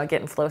from. I get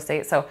in flow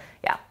state. So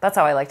yeah, that's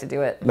how I like to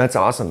do it. That's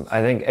awesome.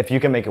 I think if you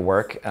can make it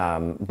work,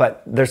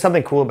 but there's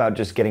something cool about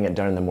just getting it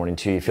done in the morning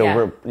too. You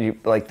feel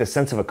like the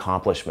sense of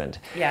accomplishment.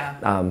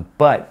 Yeah.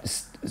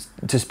 But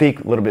to speak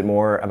a little bit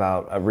more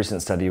about a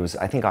recent study, was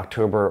I think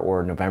October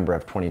or November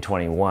of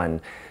 2021,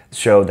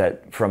 showed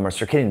that from a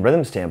circadian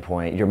rhythm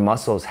standpoint, your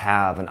muscles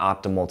have an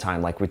optimal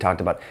time, like we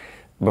talked about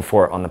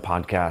before on the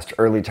podcast,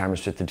 early time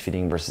restricted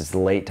feeding versus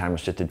late time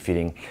restricted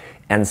feeding.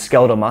 And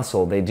skeletal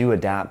muscle, they do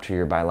adapt to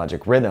your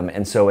biologic rhythm.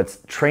 And so it's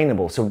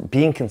trainable. So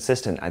being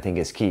consistent, I think,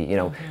 is key.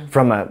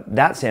 From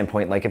that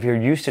standpoint, like if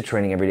you're used to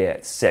training every day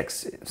at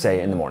 6,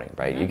 say in the morning,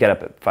 right? You get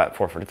up at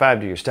 4:45,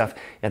 do your stuff,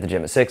 you're at the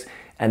gym at 6,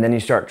 and then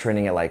you start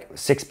training at like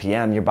 6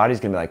 p.m., your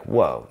body's gonna be like,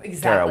 whoa,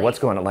 Tara, what's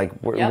going on? Like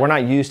we're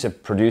not used to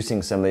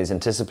producing some of these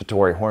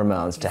anticipatory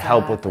hormones to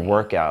help with the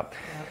workout.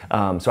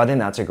 So I think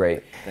that's a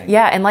great thing.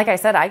 Yeah, and like I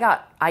said,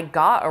 I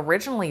got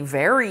originally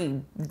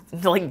very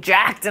like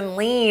jacked and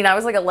lean. I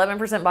was like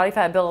 11% body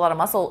fat, built a lot of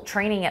muscle,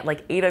 training at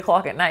like 8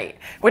 o'clock at night,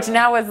 which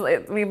now is,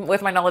 I mean,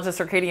 with my knowledge of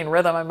circadian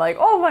rhythm, I'm like,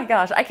 oh my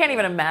gosh, I can't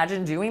even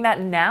imagine doing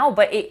that now,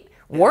 but it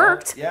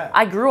worked. Yeah.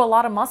 I grew a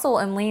lot of muscle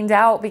and leaned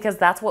out because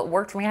that's what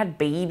worked for me. I had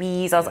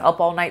babies. I was up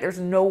all night. There's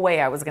no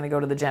way I was going to go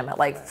to the gym at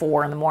like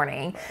 4 in the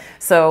morning.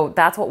 So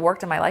that's what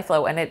worked in my life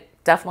flow. And it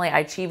definitely, I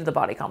achieved the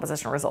body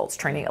composition results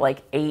training at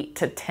like 8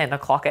 to 10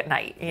 o'clock at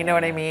night. You know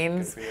what I mean?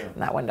 In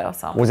that window.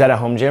 So Was that a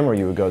home gym or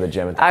you would go to the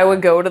gym at the I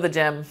would go to the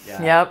gym.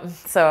 Yeah. Yep.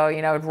 So,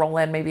 you know, I'd roll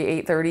in maybe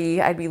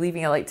 8:30. I'd be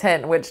leaving at like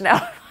 10, which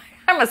now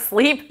I'm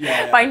asleep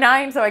by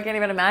 9, so I can't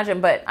even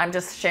imagine. But I'm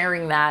just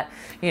sharing that,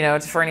 you know,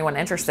 for anyone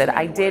interested.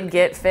 I did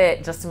get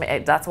fit just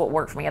to that's what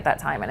worked for me at that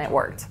time, and it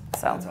worked.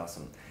 So That's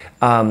awesome.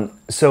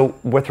 So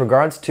with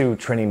regards to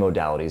training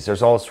modalities,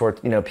 there's all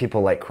sorts, you know,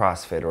 people like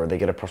CrossFit or they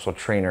get a personal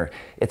trainer.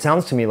 It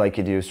sounds to me like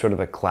you do sort of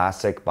a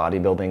classic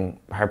bodybuilding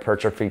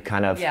hypertrophy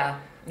kind of. Yeah.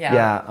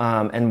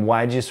 And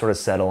why did you sort of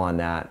settle on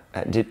that?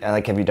 Have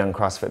you done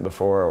CrossFit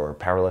before or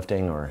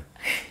powerlifting or?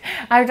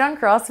 I've done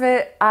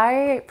CrossFit.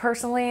 I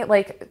personally,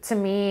 like, to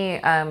me,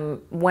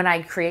 when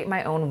I create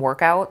my own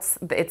workouts,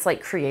 it's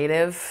like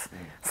creative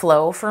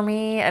flow for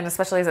me. And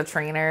especially as a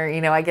trainer, you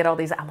know, I get all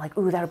these, I'm like,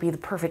 ooh, that'll be the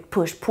perfect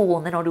push pull.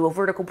 And then I'll do a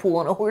vertical pull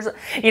and a horizontal,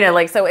 you know,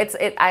 like, so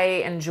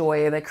I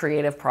enjoy the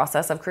creative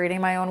process of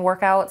creating my own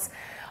workouts.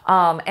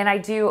 And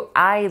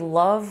I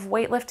love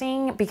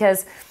weightlifting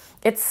because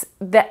it's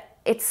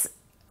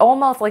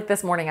almost like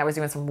this morning I was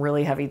doing some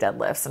really heavy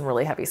deadlifts and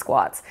really heavy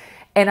squats.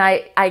 And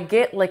I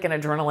get like an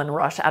adrenaline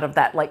rush out of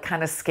that, like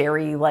kind of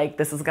scary, like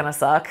this is going to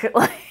suck,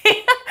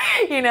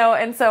 you know?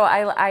 And so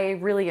I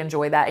really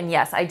enjoy that. And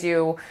yes, I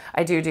do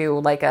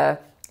like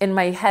in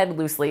my head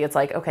loosely, it's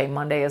like, okay,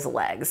 Monday is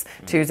legs,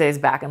 Tuesday's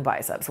back and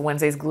biceps,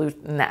 Wednesday's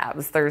glute and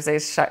abs,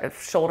 Thursday's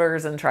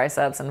shoulders and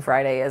triceps, and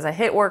Friday is a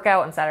HIIT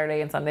workout, and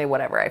Saturday and Sunday,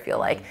 whatever I feel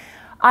like.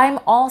 I'm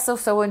also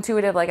so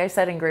intuitive, like I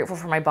said, and grateful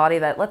for my body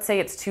that let's say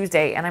it's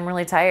Tuesday and I'm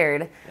really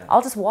tired.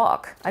 I'll just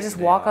walk. I just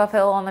walk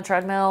uphill on the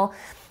treadmill.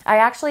 I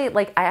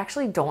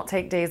actually don't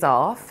take days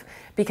off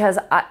because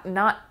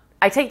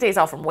I take days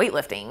off from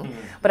weightlifting,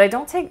 but I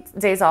don't take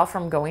days off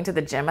from going to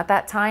the gym at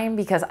that time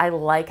because I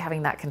like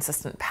having that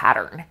consistent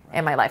pattern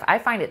in my life. I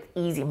find it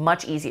easy,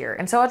 much easier.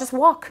 And so I just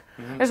walk.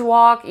 Just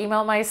walk,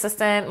 email my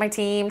assistant, my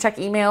team, check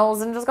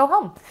emails, and just go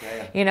home.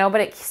 You know,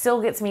 but it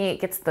still gets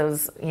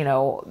those, you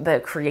know, the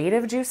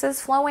creative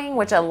juices flowing,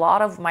 which a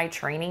lot of my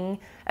training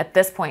at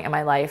this point in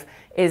my life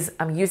is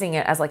I'm using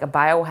it as like a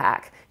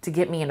biohack to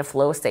get me into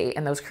flow state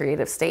and those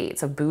creative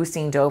states of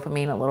boosting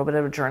dopamine, a little bit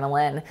of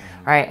adrenaline,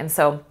 right? And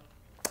so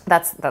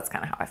that's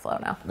kind of how I flow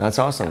now. That's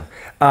awesome.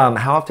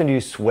 How often do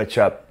you switch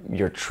up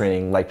your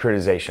training, like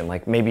periodization?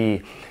 Like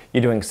maybe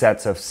you're doing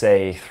sets of,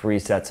 say, 3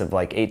 sets of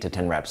like 8 to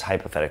 10 reps,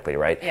 hypothetically,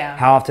 right? Yeah.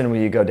 How often will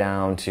you go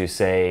down to,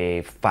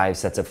 say, 5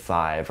 sets of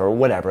 5 or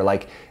whatever?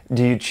 Like,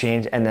 do you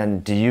change, and then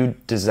do you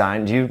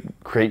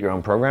create your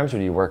own programs, or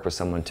do you work with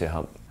someone to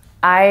help?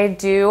 I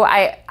do.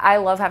 I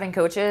love having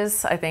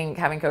coaches. I think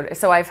having coaches.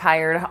 So I've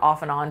hired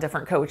off and on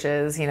different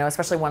coaches, you know,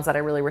 especially ones that I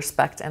really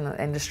respect in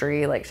the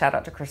industry. Like shout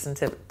out to Christian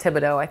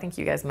Thibodeau. I think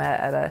you guys met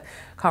at a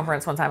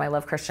conference one time. I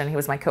love Christian. He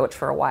was my coach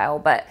for a while.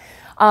 But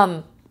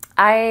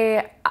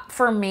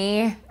for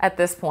me at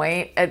this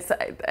point,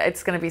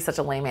 it's going to be such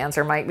a lame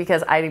answer, Mike,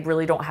 because I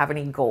really don't have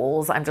any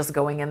goals. I'm just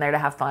going in there to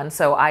have fun.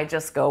 So I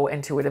just go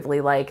intuitively,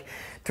 like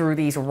through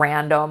these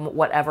random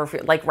whatever,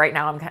 like right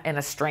now I'm in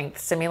a strength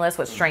stimulus.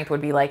 What strength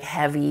would be like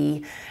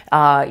heavy,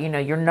 you know,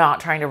 you're not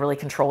trying to really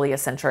control the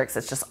eccentrics.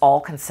 It's just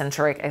all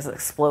concentric, as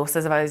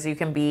explosive as you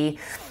can be.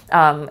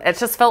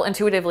 It's just felt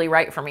intuitively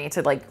right for me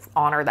to like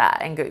honor that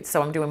and go.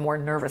 So I'm doing more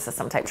nervous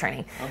system type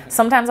training. Okay.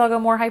 Sometimes I'll go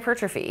more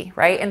hypertrophy,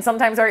 right? And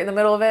sometimes right in the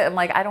middle of it, I'm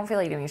like, I don't feel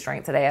like doing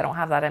strength today. I don't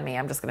have that in me.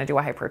 I'm just going to do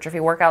a hypertrophy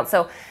workout.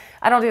 So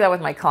I don't do that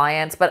with my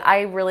clients, but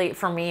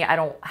for me, I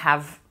don't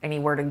have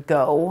anywhere to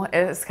go.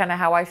 It's kind of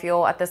how I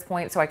feel at this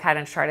point. So I kind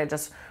of try to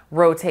just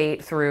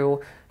rotate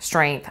through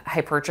strength,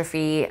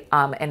 hypertrophy,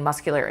 and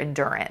muscular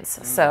endurance.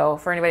 So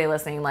for anybody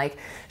listening, like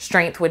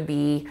strength would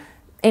be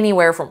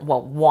anywhere from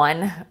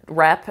 1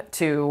 rep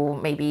to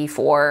maybe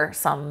 4.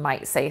 Some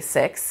might say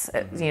 6,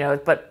 you know,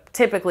 but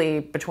typically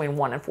between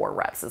 1 and 4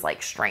 reps is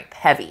like strength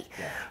heavy,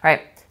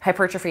 right?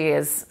 Hypertrophy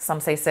is, some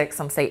say 6,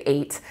 some say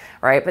 8,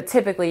 right? But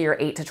typically your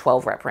 8 to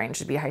 12 rep range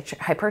would be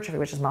hypertrophy,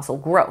 which is muscle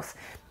growth.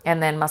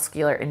 And then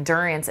muscular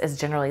endurance is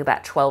generally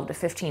that 12 to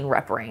 15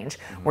 rep range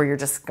where you're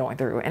just going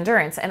through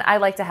endurance. And I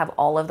like to have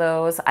all of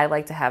those. I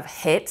like to have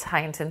HIIT,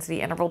 high intensity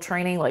interval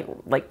training,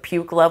 like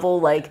puke level,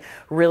 like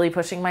really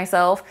pushing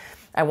myself.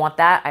 I want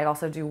that. I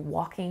also do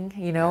walking,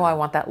 you know, I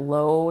want that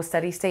low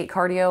steady state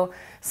cardio.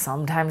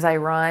 Sometimes I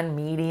run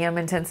medium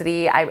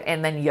intensity,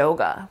 and then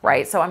yoga,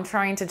 right? So I'm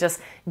trying to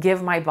just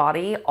give my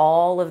body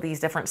all of these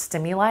different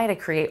stimuli to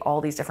create all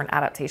these different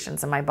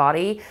adaptations in my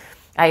body.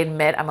 I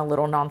admit I'm a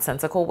little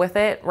nonsensical with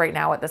it right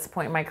now at this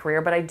point in my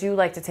career, but I do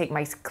like to take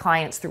my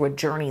clients through a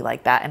journey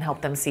like that and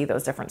help them see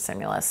those different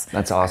stimulus.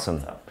 That's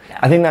awesome. So, yeah.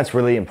 I think that's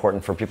really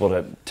important for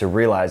people to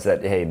realize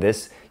that, hey,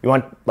 you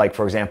want, like,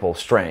 for example,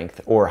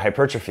 strength or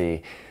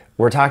hypertrophy.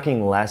 We're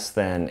talking less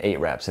than 8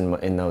 reps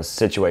in those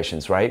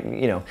situations, right?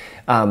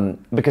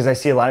 Because I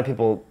see a lot of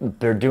people,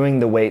 they're doing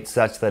the weight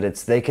such that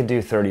they could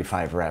do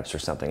 35 reps or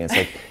something. It's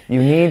like,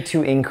 you need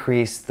to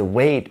increase the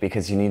weight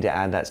because you need to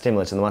add that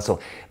stimulus in the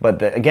muscle.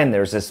 But again,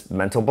 there's this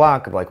mental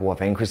block of like, well,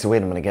 if I increase the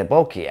weight, I'm going to get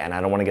bulky, and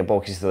I don't want to get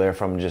bulky, so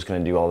therefore I'm just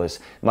going to do all this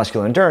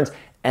muscular endurance.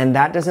 And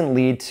that doesn't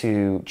lead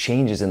to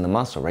changes in the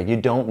muscle, right? You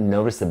don't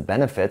notice the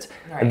benefits.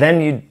 Right.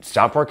 Then you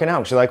stop working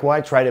out. You're like, well,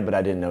 I tried it, but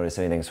I didn't notice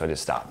anything, so I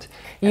just stopped.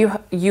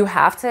 You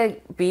have to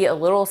be a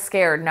little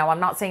scared. Now, I'm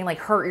not saying like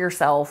hurt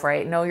yourself,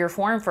 right? Know your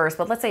form first,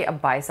 but let's say a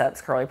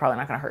biceps curl. You're probably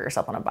not going to hurt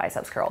yourself on a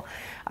biceps curl.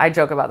 I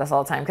joke about this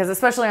all the time because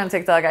especially on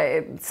TikTok,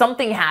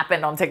 something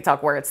happened on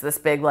TikTok where it's this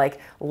big like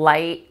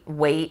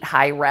lightweight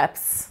high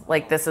reps.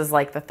 Like this is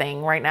like the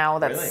thing right now.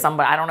 That's really?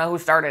 Somebody, I don't know who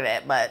started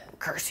it, but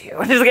curse you.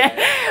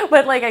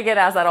 But like I get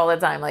asked that all the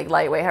time, like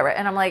lightweight high rep,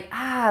 and I'm like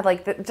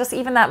just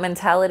even that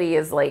mentality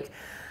is like.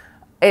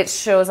 It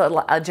shows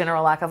a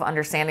general lack of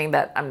understanding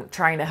that I'm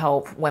trying to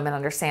help women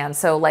understand.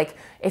 So like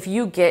if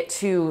you get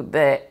to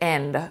the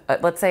end,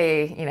 let's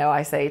say,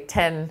 I say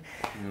 10,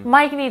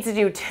 Mike needs to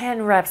do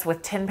 10 reps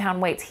with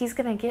 10-pound weights. He's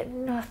going to get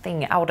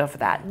nothing out of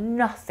that.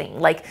 Nothing.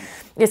 Like,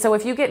 so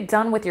if you get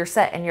done with your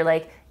set and you're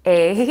like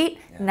 8,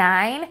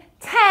 9,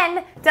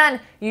 10,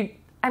 done, you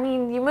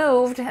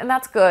moved and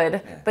that's good,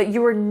 but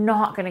you are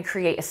not going to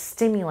create a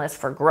stimulus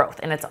for growth.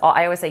 And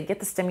I always say, get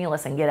the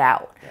stimulus and get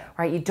out,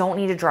 right? You don't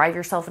need to drive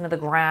yourself into the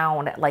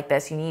ground like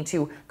this. You need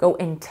to go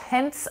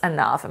intense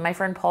enough. And my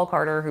friend Paul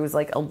Carter, who's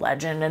like a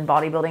legend in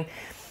bodybuilding,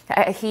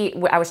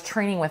 I was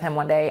training with him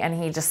one day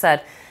and he just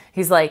said,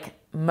 he's like,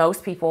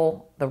 most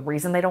people, the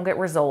reason they don't get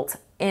results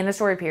in a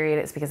story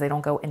period is because they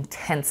don't go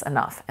intense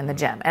enough in the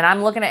gym. And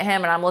I'm looking at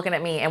him and I'm looking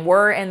at me and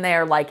we're in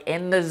there like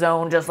in the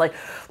zone, just like,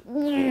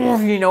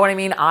 you know what I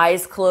mean?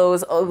 Eyes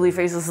closed, ugly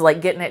faces,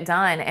 like getting it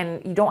done.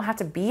 And you don't have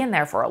to be in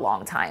there for a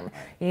long time.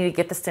 You need to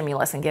get the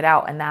stimulus and get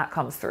out, and that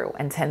comes through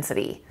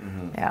intensity.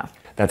 Mm-hmm. Yeah.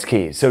 That's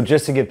key. So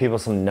just to give people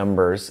some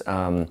numbers,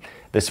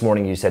 this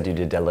morning you said you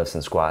did deadlifts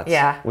and squats.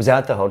 Yeah. Was that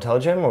at the hotel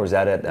gym or was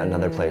that at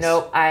another place?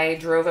 Nope. I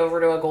drove over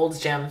to a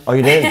Gold's Gym. Oh,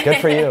 you did? Good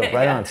for you.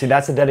 Right on. See,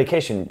 that's a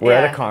dedication. We're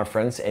at a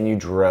conference and you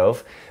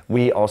drove.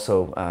 We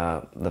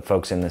also, the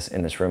folks in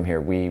this room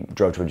here, we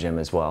drove to a gym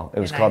as well. It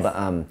was called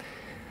the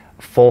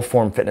Full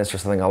Form Fitness or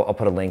something. I'll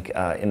put a link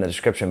in the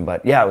description.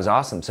 But yeah, it was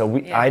awesome.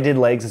 So I did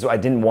legs as well. I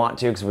didn't want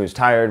to because we was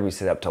tired. We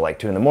stayed up till like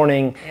 2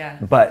 a.m. Yeah.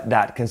 But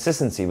that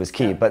consistency was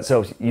key. Yeah. But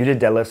so you did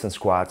deadlifts and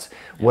squats.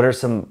 Yeah.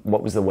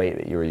 What was the weight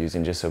that you were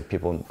using, just so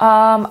people?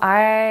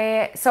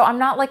 I'm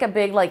not like a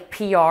big like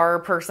PR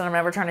person. I'm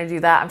never trying to do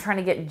that. I'm trying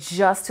to get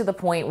just to the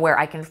point where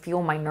I can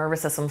feel my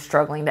nervous system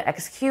struggling to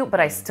execute, but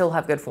I still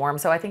have good form.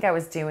 So I think I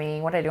was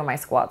doing, what did I do on my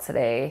squats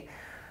today?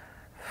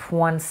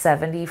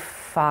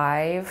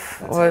 175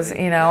 That's was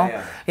heavy.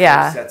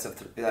 Yeah.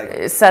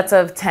 Sets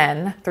of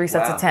 10, 3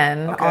 sets of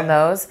 10 on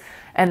those.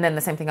 And then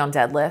the same thing on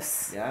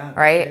deadlifts,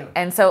 right? Yeah.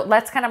 And so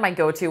that's kind of my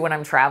go-to when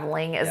I'm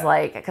traveling is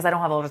like, because I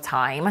don't have a lot of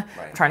time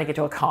trying to get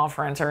to a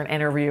conference or an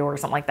interview or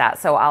something like that.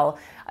 So I'll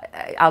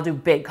do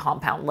big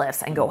compound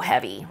lifts and go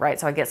heavy, right?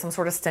 So I get some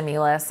sort of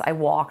stimulus. I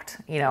walked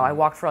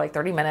for like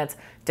 30 minutes,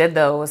 did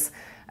those.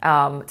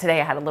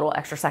 Today I had a little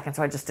extra second,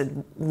 so I just did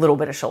a little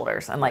bit of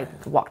shoulders and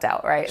like walked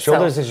out, right?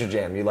 Shoulders is your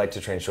jam. You like to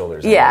train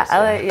shoulders. Yeah,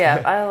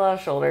 I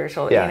love shoulders,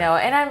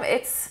 and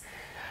it's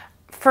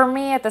for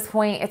me at this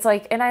point, it's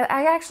like, and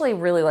I actually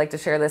really like to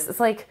share this. It's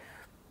like,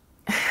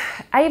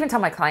 I even tell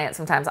my clients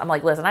sometimes, I'm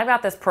like, listen, I've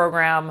got this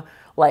program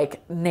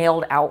like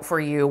nailed out for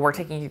you. We're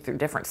taking you through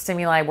different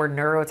stimuli. We're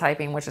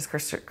neurotyping, which is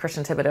Christian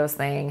Thibodeau's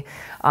thing.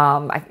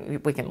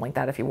 We can link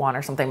that if you want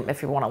or something,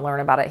 if you want to learn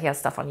about it. He has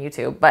stuff on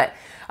YouTube, but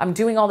I'm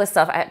doing all this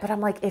stuff. But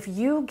I'm like,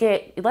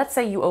 let's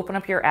say you open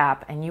up your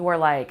app and you are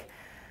like,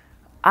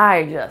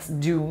 I just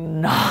do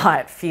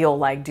not feel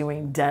like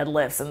doing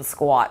deadlifts and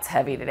squats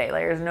heavy today.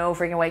 Like, there's no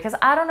freaking way. Because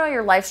I don't know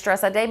your life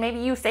stress that day. Maybe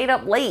you stayed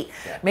up late.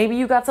 Yeah. Maybe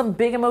you got some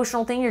big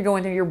emotional thing you're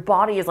going through. Your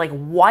body is like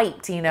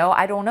wiped,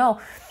 I don't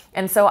know.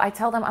 And so I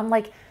tell them, I'm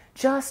like,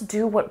 just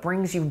do what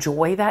brings you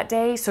joy that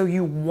day so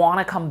you want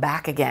to come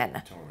back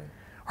again. Totally.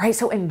 Right?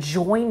 So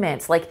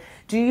enjoyment, like,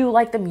 do you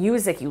like the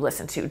music you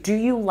listen to? Do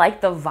you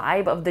like the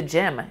vibe of the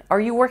gym?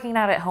 Are you working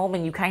out at home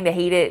and you kind of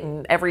hate it,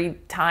 and every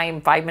time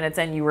 5 minutes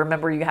in you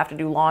remember you have to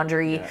do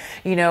laundry,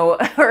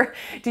 or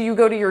do you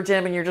go to your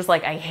gym and you're just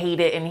like, I hate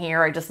it in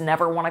here, I just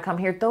never want to come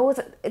here?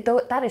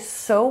 That is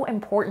so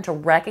important to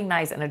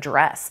recognize and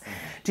address.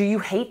 Do you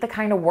hate the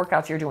kind of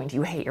workouts you're doing? Do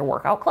you hate your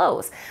workout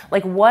clothes?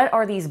 Like, what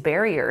are these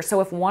barriers? So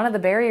if one of the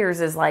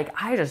barriers is like,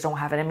 I just don't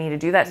have it in me to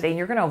do that today, and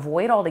you're going to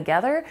avoid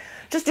altogether,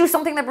 just do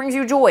something that brings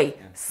you joy.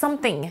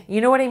 Something,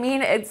 you know what I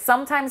mean?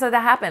 Sometimes that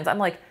happens. I'm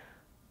like,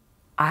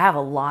 I have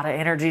a lot of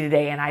energy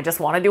today and I just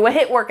want to do a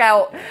HIIT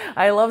workout.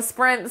 I love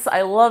sprints.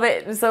 I love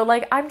it. And so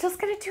like, I'm just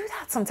going to do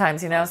that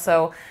sometimes,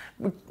 so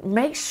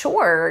make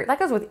sure that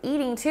goes with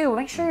eating too.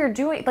 Make sure you're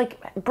doing,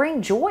 like,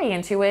 bring joy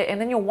into it, and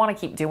then you'll want to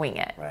keep doing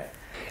it. Right.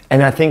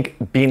 And I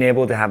think being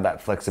able to have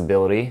that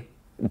flexibility,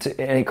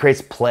 and it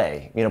creates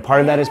play.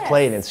 Part of that is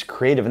play, and it's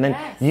creative. And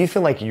then you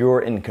feel like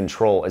you're in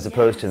control, as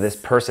opposed to this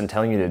person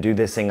telling you to do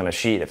this thing on a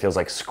sheet. It feels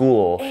like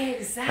school.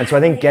 Exactly. And so I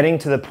think getting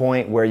to the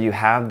point where you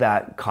have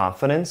that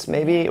confidence,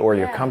 maybe, or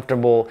you're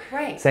comfortable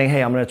saying,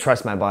 hey, I'm going to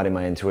trust my body,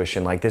 my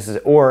intuition. Like this is,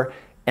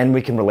 and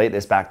we can relate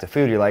this back to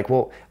food. You're like,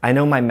 well, I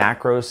know my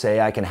macros say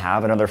I can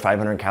have another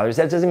 500 calories.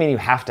 That doesn't mean you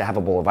have to have a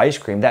bowl of ice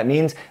cream. That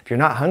means if you're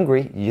not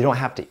hungry, you don't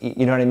have to eat.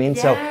 You know what I mean?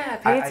 Yeah,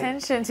 pay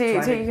attention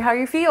to how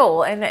you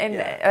feel and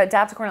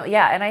adapt accordingly.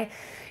 Yeah,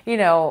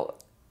 and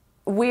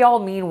we all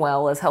mean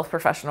well as health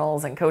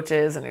professionals and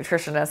coaches and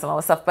nutritionists and all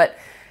this stuff, but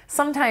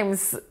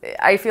sometimes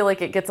I feel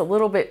like it gets a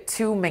little bit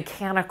too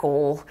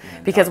mechanical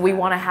because we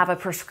want to have a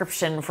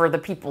prescription for the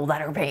people that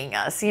are paying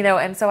us,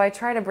 and so I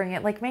try to bring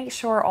it, like, make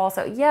sure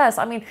also, yes,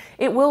 I mean,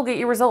 it will get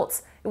you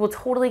results. It will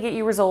totally get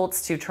you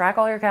results to track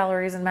all your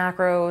calories and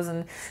macros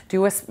and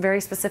do a very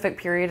specific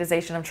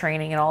periodization of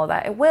training and all of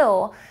that. It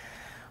will.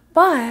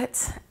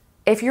 But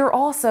if you're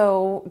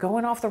also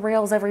going off the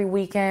rails every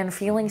weekend,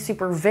 feeling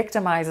super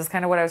victimized is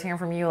kind of what I was hearing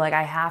from you, like,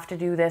 I have to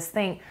do this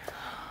thing.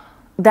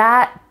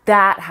 That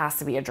has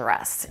to be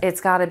addressed.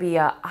 It's got to be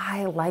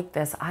I like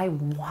this. I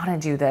want to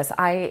do this.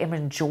 I am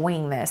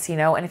enjoying this,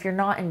 and if you're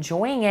not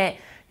enjoying it,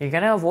 you're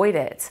going to avoid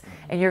it,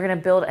 and you're going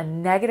to build a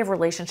negative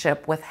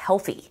relationship with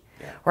healthy,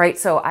 right?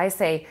 So I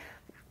say,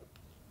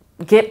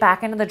 get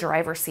back into the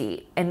driver's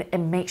seat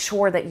and make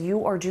sure that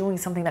you are doing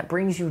something that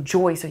brings you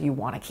joy, so you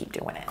want to keep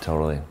doing it.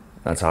 Totally.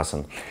 That's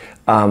awesome.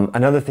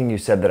 Another thing you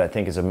said that I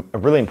think is a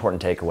really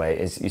important takeaway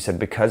is you said,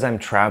 because I'm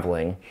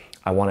traveling,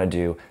 I want to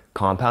do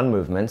compound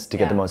movements to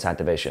get the most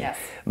activation. Yes.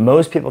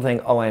 Most people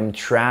think, oh, I'm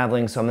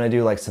traveling, so I'm going to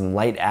do like some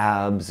light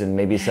abs and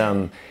maybe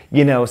some,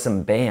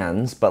 some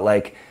bands. But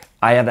like,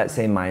 I have that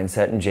same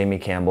mindset. And Jamie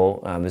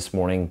Campbell this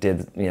morning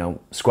did,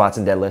 squats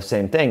and deadlifts,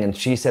 same thing. And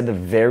she said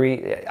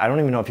I don't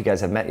even know if you guys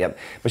have met yet,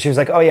 but she was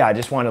like, oh yeah, I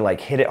just want to like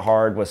hit it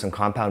hard with some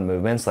compound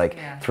movements, like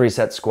 3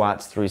 sets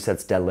squats, 3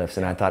 sets deadlifts.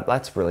 And I thought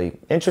that's really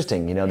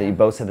interesting, that you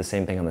both said the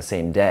same thing on the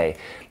same day.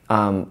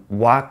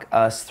 Walk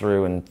us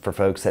through, and for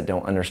folks that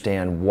don't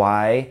understand,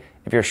 why,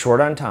 if you're short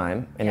on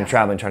time and you're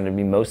traveling, trying to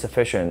be most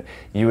efficient,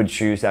 you would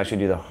choose to actually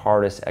do the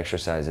hardest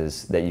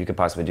exercises that you could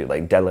possibly do,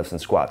 like deadlifts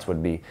and squats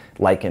would be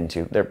likened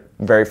to. They're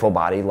very full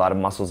body, a lot of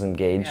muscles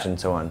engaged and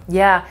so on.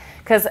 Yeah,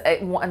 because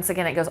once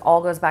again, it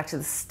all goes back to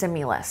the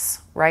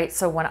stimulus, right?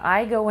 So when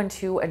I go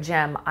into a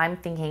gym, I'm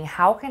thinking,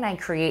 how can I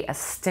create a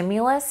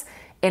stimulus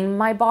in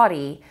my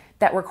body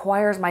that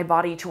requires my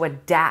body to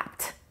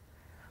adapt?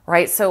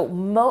 Right? So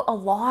a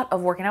lot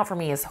of working out for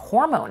me is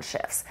hormone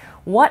shifts.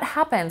 What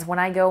happens when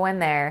I go in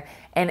there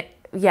and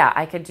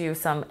I could do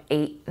some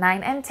 8,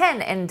 9, and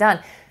 10 and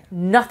done.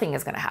 Nothing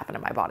is going to happen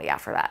in my body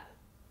after that.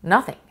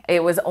 Nothing.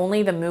 It was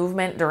only the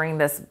movement during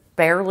this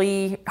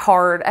barely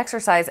hard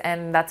exercise,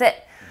 and that's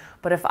it.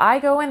 But if I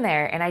go in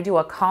there and I do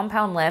a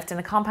compound lift, and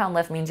a compound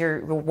lift means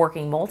you're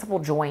working multiple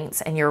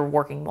joints and you're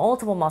working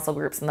multiple muscle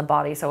groups in the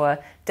body. So a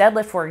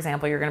deadlift, for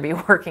example, you're going to be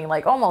working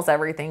like almost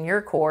everything,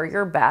 your core,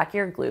 your back,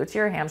 your glutes,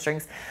 your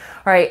hamstrings,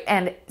 right?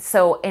 And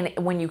so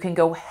when you can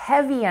go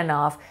heavy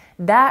enough,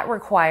 that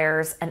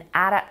requires an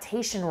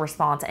adaptation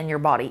response in your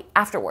body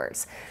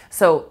afterwards.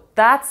 So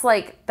that's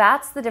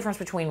the difference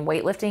between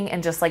weightlifting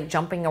and just like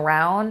jumping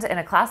around in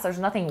a class. There's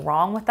nothing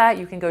wrong with that.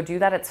 You can go do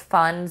that. It's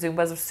fun.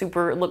 Zumba's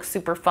looks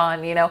super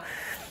fun,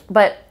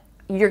 but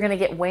you're going to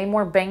get way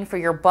more bang for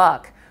your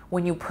buck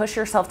when you push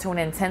yourself to an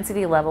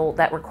intensity level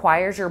that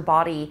requires your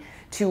body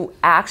to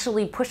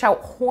actually push out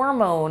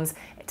hormones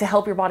to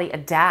help your body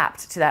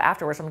adapt to that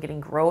afterwards. I'm getting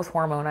growth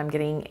hormone. I'm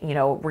getting,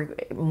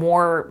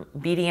 more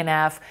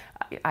BDNF,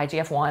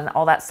 IGF-1,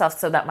 all that stuff,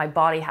 so that my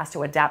body has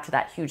to adapt to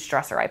that huge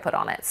stressor I put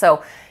on it.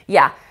 So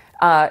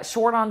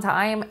short on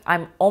time,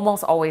 I'm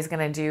almost always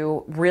going to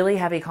do really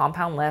heavy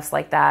compound lifts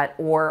like that,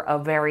 or a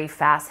very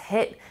fast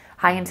HIIT,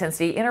 high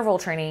intensity interval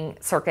training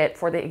circuit,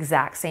 for the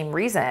exact same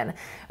reason.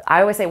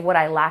 I always say what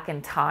I lack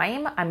in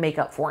time, I make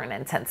up for in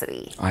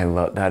intensity. I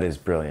love that. Is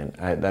brilliant.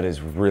 That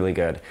is really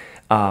good.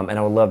 And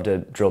I would love to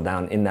drill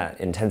down in that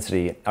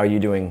intensity.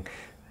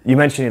 You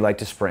mentioned you like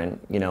to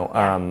sprint,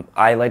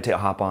 I like to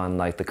hop on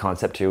like the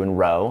Concept 2 and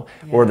row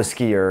or the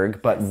ski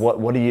erg, but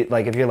what do you,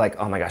 like, if you're like,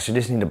 oh my gosh, I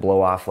just need to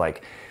blow off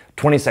like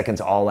 20 seconds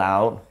all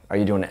out, are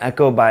you doing an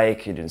echo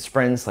bike? You're doing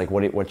sprints? Like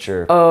what's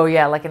your... Oh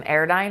yeah, like an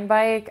Airdyne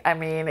bike. I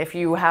mean, if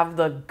you have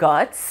the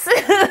guts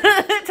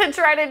to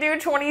try to do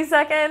 20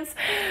 seconds,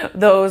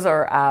 those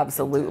are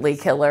absolutely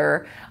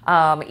killer.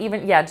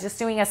 Just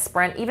doing a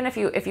sprint, even if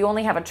you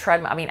only have a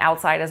treadmill, I mean,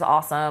 outside is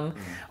awesome.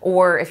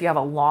 Or if you have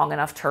a long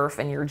enough turf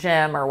in your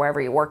gym or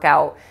wherever you work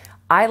out,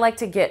 I like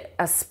to get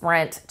a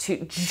sprint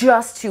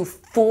to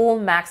full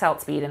max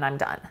out speed and I'm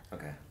done.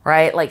 Okay.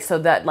 right? Like, so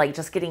that like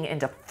just getting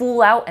into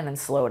full out and then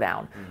slow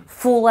down,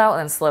 full out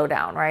and then slow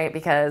down, right?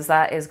 Because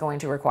that is going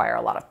to require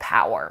a lot of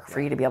power for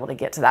you to be able to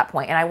get to that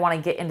point. And I want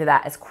to get into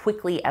that as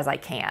quickly as I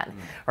can,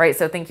 right?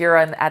 So think you're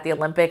at the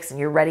Olympics and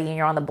you're ready and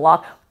you're on the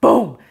block,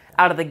 boom,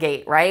 out of the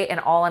gate, right? And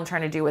all I'm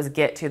trying to do is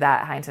get to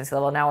that high intensity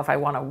level. Now, if I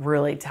want to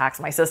really tax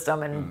my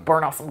system and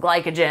burn off some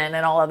glycogen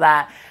and all of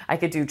that, I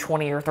could do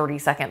 20 or 30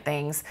 second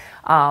things.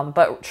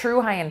 But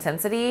true high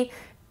intensity,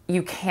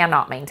 you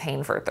cannot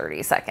maintain for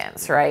 30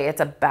 seconds, right? It's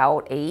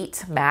about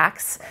 8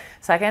 max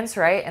seconds,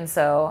 right? And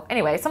so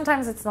anyway,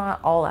 sometimes it's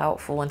not all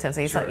out full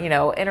intensity. Sure.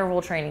 So,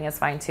 interval training is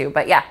fine too.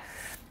 But yeah,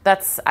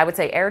 I would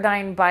say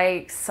Airdyne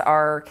bikes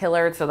are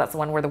killer. So that's the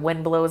one where the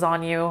wind blows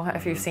on you,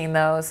 if you've seen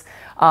those.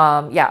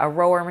 A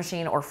rower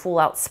machine or full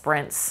out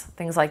sprints,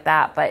 things like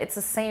that. But it's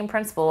the same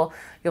principle.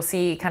 You'll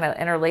see kind of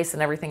interlaced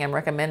in everything I'm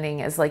recommending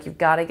is like, you've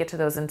got to get to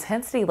those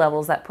intensity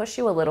levels that push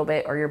you a little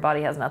bit or your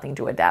body has nothing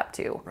to adapt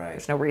to. Right.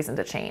 There's no reason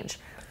to change.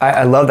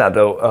 I love that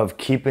though, of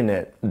keeping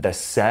it the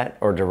set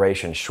or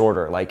duration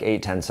shorter, like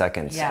 8-10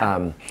 seconds.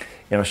 Yeah.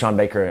 Sean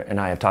Baker and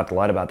I have talked a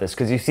lot about this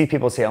because you see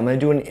people say, I'm going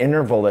to do an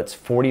interval that's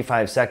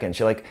 45 seconds.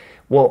 You're like,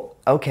 well,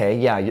 okay,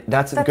 yeah,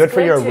 that's good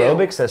for your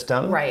aerobic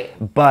system. Right.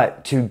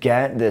 But to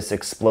get this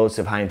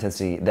explosive high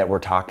intensity that we're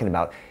talking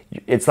about,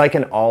 it's like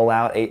an all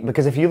out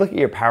because if you look at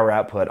your power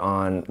output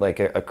on like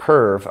a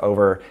curve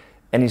over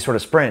any sort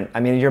of sprint, I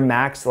mean, your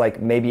max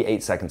like maybe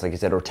 8 seconds, like you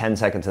said, or 10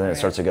 seconds, and then it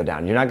starts to go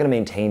down. You're not going to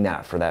maintain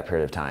that for that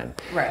period of time.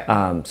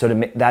 Right. So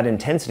that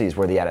intensity is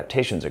where the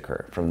adaptations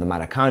occur, from the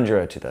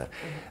mitochondria to the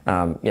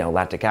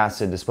lactic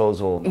acid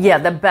disposal. Yeah,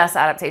 the best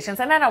adaptations.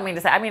 And I don't mean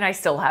to say, I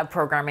still have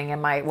programming in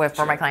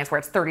for my clients where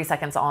it's 30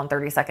 seconds on,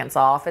 30 seconds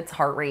off. It's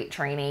heart rate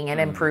training. It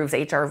improves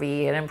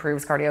HRV. It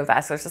improves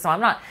cardiovascular system. I'm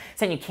not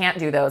saying you can't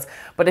do those,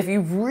 but if you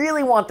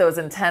really want those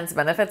intense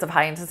benefits of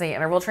high intensity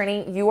interval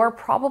training, you are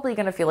probably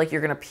going to feel like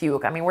you're going to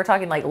puke. I mean, we're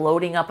talking like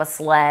loading up a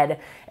sled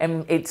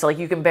and it's like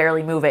you can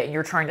barely move it and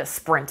you're trying to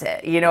sprint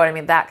it. You know what I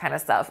mean? That kind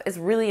of stuff is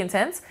really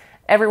intense.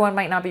 Everyone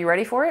might not be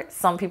ready for it.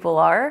 Some people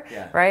are,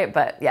 right?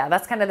 But yeah,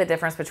 that's kind of the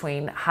difference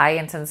between true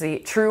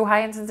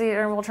high intensity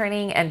interval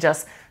training and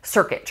just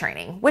circuit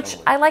training, which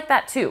I like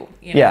that too.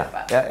 It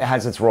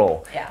has its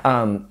role.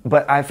 Yeah.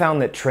 But I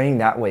found that training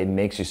that way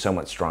makes you so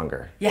much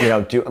stronger.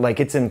 Yeah.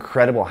 It's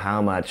incredible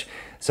how much.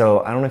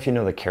 So I don't know if you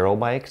know the Carol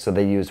bike. So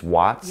they use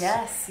watts.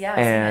 Yes.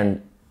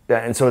 Yeah.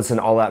 And so it's an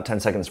all-out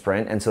 10-second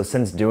sprint. And so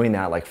since doing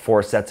that, like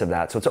 4 sets of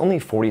that, so it's only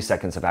 40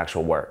 seconds of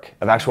actual work,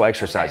 of actual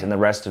exercise, and the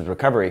rest is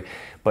recovery.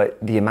 But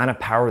the amount of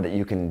power that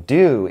you can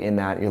do in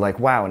that, you're like,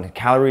 wow, and the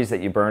calories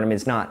that you burn, I mean,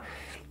 it's not,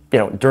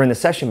 during the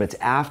session, but it's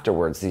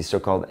afterwards, these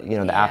so-called, the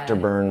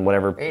afterburn,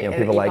 whatever,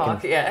 people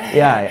like.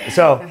 Yeah.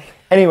 So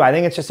anyway, I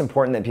think it's just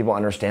important that people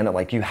understand that,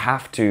 like, you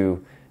have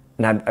to,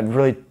 and I've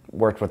really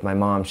worked with my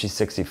mom, she's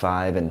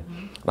 65,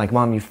 and like,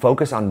 Mom, you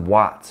focus on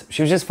watts.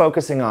 She was just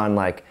focusing on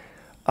like,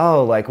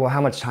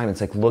 how much time?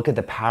 It's like, look at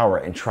the power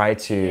and try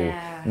to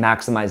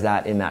maximize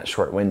that in that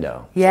short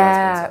window.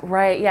 Yeah, so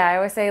right. Yeah, I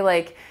always say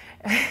like,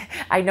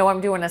 I know I'm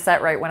doing a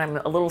set right when I'm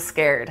a little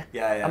scared.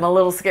 I'm a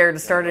little scared to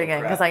start it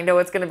again because I know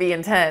it's going to, be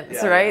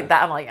intense, right?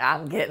 That I'm like,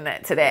 I'm getting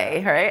it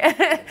today,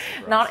 right?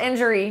 Not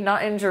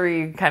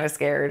injury kind of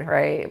scared,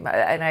 right?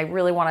 And I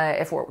really want to,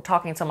 if we're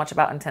talking so much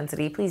about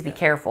intensity, please be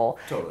careful.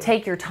 Totally.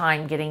 Take your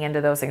time getting into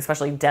those things,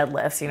 especially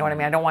deadlifts. You know what I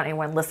mean? I don't want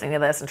anyone listening to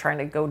this and trying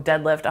to go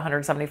deadlift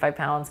 175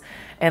 pounds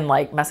and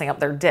like messing up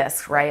their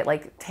discs, right?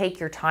 Like, take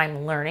your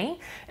time learning.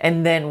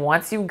 And then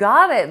once you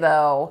got it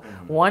though,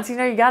 once you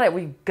know you got it,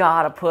 we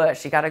got to push.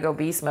 You got to go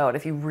beast mode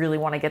if you really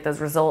want to get those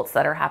results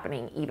that are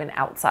happening even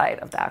outside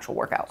of the actual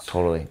workout.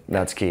 Totally.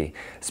 That's key.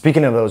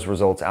 Speaking of those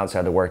results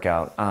outside the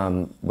workout,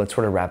 let's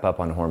sort of wrap up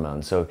on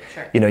hormones. So,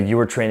 you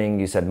were training,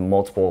 you said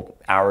multiple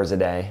hours a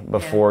day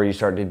before you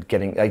started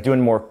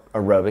doing more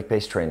aerobic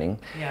based training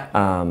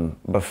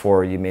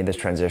before you made this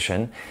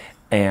transition.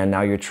 And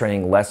now you're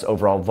training less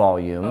overall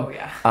volume.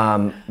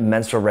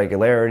 Menstrual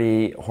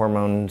regularity,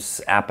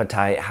 hormones,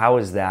 appetite, how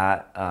has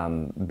that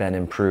been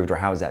improved, or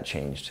how has that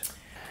changed?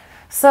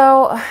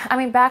 So, I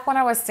mean, back when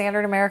I was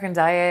standard American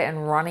diet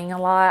and running a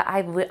lot,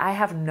 I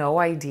have no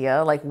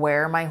idea like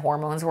where my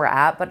hormones were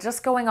at, but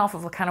just going off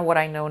of kind of what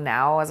I know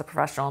now as a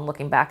professional and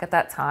looking back at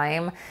that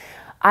time,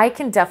 I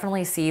can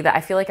definitely see that I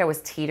feel like I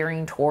was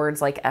teetering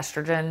towards like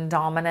estrogen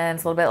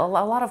dominance a little bit, a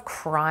lot of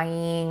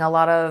crying, a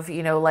lot of,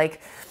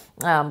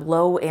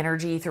 low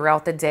energy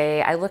throughout the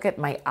day. I look at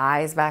my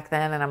eyes back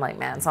then and I'm like,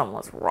 man, something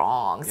was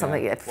wrong.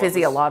 Something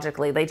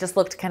physiologically, they just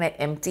looked kind of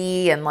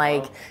empty and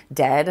like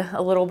dead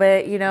a little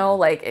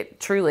bit,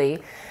 truly.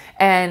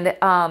 And,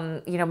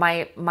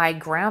 my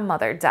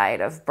grandmother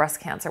died of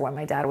breast cancer when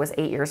my dad was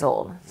 8 years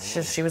old.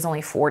 She was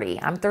only 40.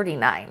 I'm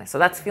 39. So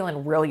that's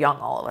feeling real young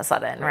all of a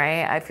sudden,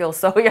 right? I feel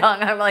so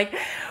young. I'm like,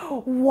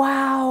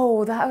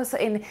 Wow, that was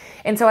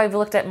and so I've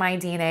looked at my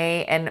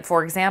DNA, and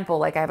for example,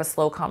 like I have a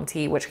slow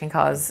COMT, which can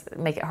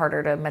make it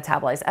harder to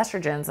metabolize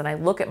estrogens. And I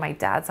look at my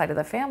dad's side of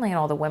the family, and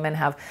all the women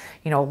have,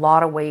 a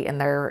lot of weight in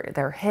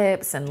their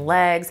hips and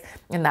legs,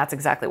 and that's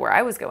exactly where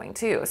I was going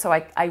too. So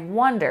I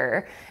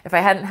wonder if I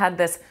hadn't had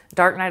this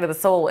dark night of the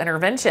soul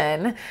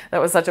intervention that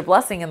was such a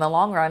blessing in the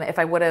long run, if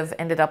I would have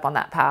ended up on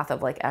that path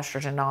of like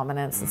estrogen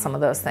dominance and some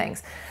of those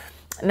things.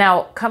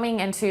 Now, coming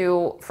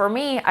into, for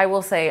me, I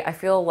will say, I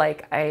feel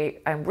like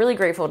I'm really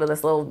grateful to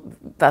this little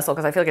vessel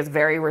because I feel like it's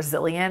very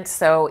resilient.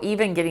 So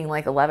even getting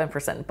like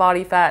 11%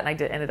 body fat,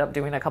 and ended up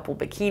doing a couple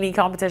bikini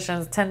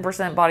competitions,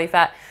 10% body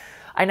fat,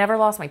 I never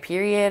lost my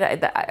period.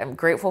 I'm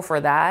grateful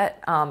for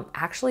that.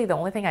 Actually, the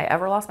only thing I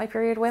ever lost my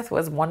period with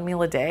was 1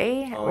 meal a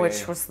day,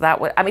 was that.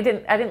 I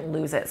didn't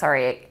lose it.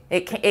 Sorry,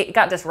 it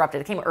got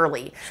disrupted. It came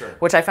early,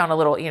 which I found a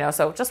little,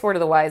 So just word of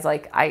the wise,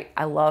 like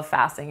I love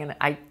fasting and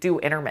I do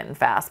intermittent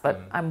fast,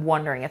 but I'm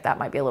wondering if that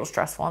might be a little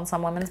stressful on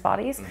some women's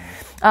bodies.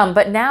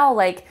 But now,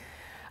 like,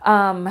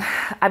 I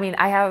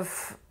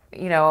have.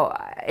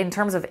 In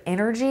terms of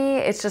energy,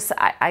 it's just,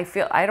 I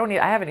feel, I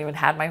haven't even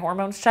had my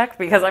hormones checked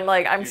because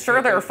I'm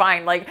sure they're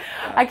fine. Like,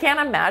 I can't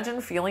imagine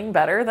feeling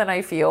better than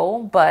I feel,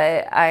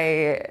 but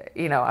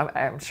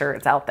I'm sure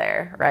it's out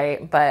there,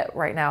 right? But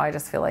right now I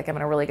just feel like I'm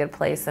in a really good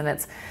place, and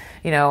it's,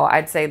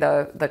 I'd say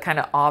the kind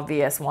of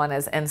obvious one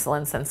is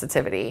insulin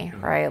sensitivity,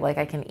 right? Like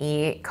I can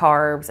eat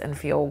carbs and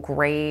feel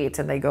great,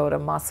 and they go to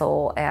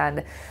muscle.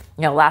 And,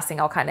 last thing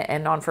I'll kind of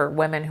end on for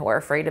women who are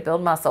afraid to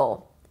build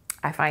muscle,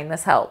 I find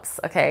this helps.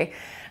 Okay.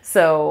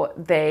 So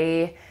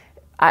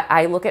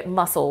I look at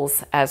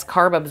muscles as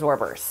carb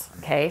absorbers.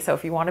 Okay. So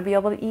if you want to be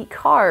able to eat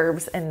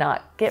carbs and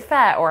not get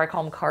fat, or I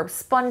call them carb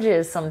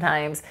sponges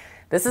sometimes,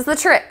 this is the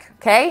trick.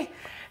 Okay.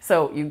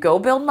 So you go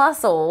build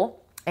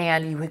muscle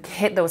and you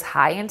hit those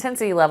high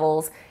intensity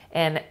levels,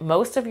 and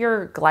most of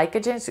your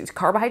glycogen,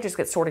 carbohydrates,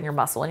 get stored in your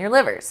muscle and your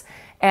livers.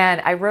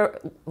 And I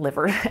wrote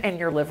liver and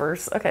your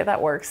livers. Okay,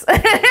 that works.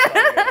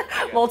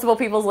 Multiple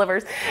people's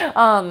livers.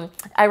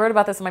 I wrote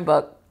about this in my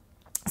book.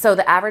 So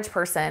the average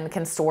person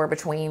can store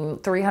between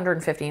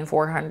 350 and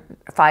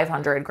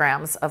 500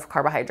 grams of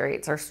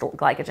carbohydrates or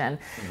glycogen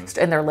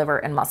in their liver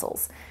and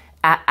muscles.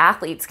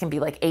 Athletes can be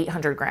like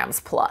 800 grams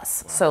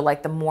plus. So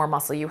like the more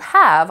muscle you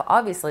have,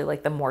 obviously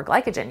like the more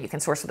glycogen you can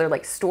store. So they're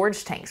like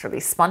storage tanks for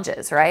these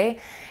sponges, right?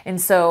 And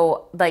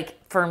so like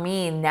for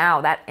me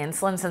now, that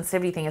insulin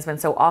sensitivity thing has been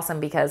so awesome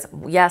because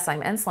yes,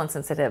 I'm insulin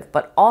sensitive,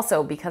 but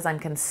also because I'm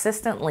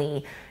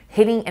consistently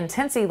hitting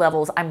intensity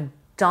levels, I'm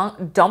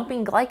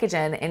dumping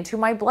glycogen into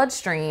my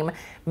bloodstream,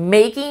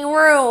 making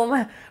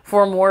room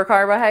for more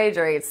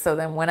carbohydrates. So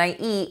then when I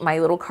eat, my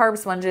little carb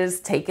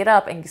sponges take it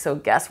up. And so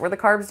guess where the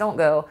carbs don't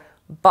go?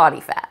 Body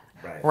fat,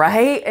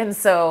 right? And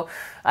so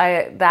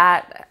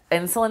that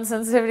insulin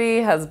sensitivity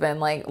has been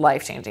like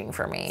life-changing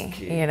for me,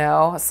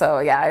 So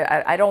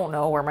yeah, I don't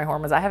know where my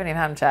hormones, I haven't even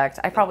had them checked.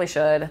 I probably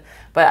should,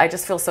 but I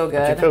just feel so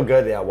good. You feel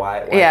good, yeah.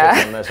 Why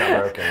that's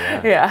not broken?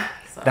 Yeah.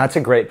 So. That's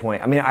a great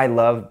point. I mean, I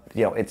love,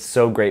 it's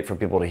so great for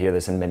people to hear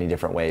this in many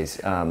different ways.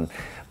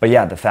 But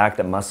yeah, the fact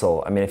that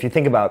muscle, I mean, if you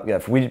think about,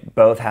 if we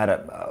both had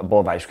a bowl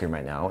of ice cream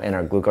right now and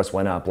our glucose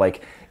went up,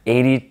 like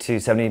 70 to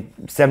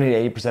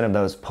 80% of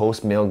those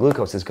post-meal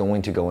glucose is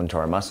going to go into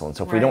our muscle. And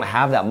so if we don't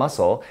have that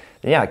muscle,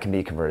 then yeah, it can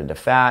be converted to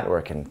fat, or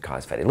it can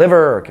cause fatty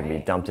liver, or it can be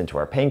dumped into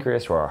our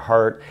pancreas or our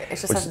heart. It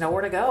just has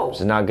nowhere to go.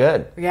 Which is not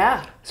good.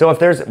 Yeah. So if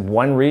there's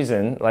one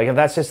reason, like if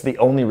that's just the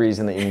only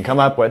reason that you can come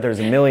up with, there's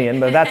a million,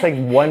 but that's like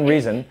one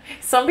reason.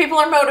 Some people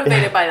are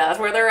motivated by that. That's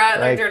where they're at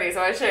in their journey,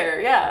 so I share,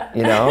 yeah.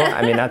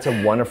 I mean, that's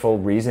a wonderful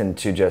reason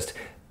to just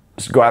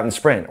go out and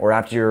sprint, or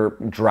after you're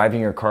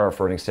driving your car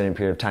for an extended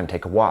period of time,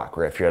 take a walk,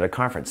 or if you're at a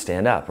conference,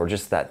 stand up, or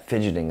just that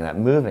fidgeting, that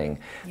moving.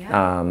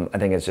 I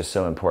think it's just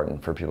so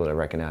important for people to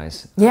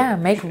recognize. Yeah,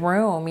 make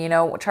room.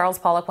 Charles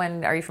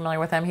Poliquin, are you familiar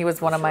with him? He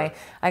was one of my,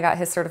 I got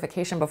his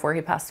certification before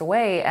he passed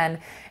away, and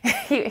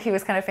he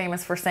was kind of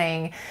famous for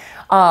saying,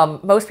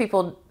 most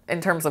people in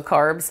terms of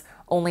carbs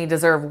only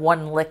deserve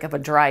one lick of a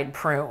dried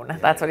prune.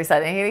 That's what he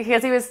said. And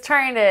because he was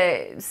trying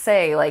to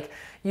say, like,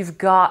 you've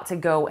got to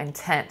go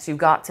intense. You've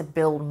got to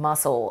build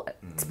muscle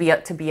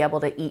to be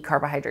able to eat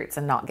carbohydrates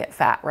and not get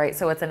fat, right?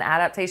 So it's an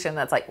adaptation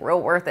that's like real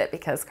worth it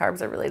because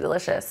carbs are really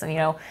delicious. And,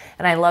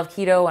 and I love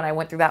keto, and I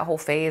went through that whole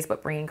phase,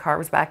 but bringing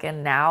carbs back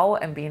in now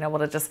and being able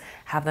to just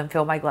have them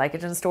fill my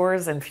glycogen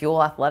stores and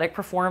fuel athletic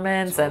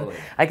performance. Totally.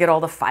 And I get all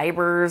the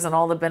fibers and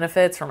all the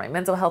benefits for my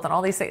mental health and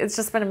all these things. It's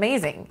just been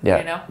amazing.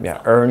 Yeah. Yeah.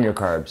 So, earn your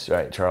carbs,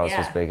 right? Charles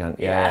was big on,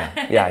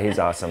 yeah, he's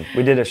awesome.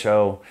 We did a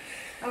show.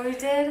 Oh, we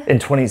did? In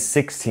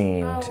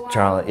 2016, wow.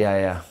 Charles,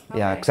 yeah.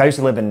 Because I used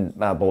to live in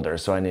Boulder,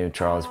 so I knew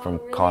Charles from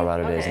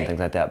Colorado days and things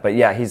like that. But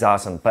yeah, he's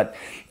awesome. But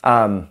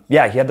he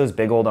had those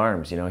big old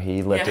arms.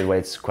 He lifted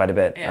weights quite a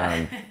bit.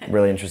 Yeah.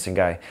 Really interesting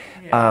guy.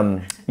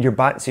 Yeah. Your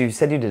body. So you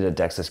said you did a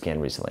DEXA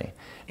scan recently.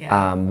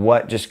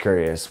 Yeah. Just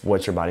curious,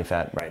 what's your body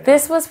fat right now?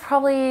 This was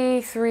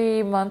probably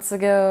 3 months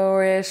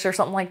ago-ish or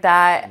something like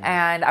that. Mm-hmm.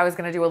 And I was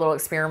going to do a little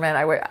experiment.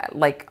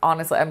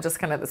 Honestly, I'm just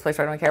kind of at this place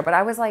where I don't care. But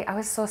I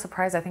was so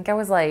surprised. I think I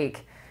was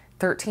like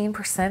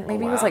 13%,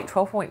 maybe it was like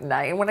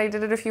 12.9 when I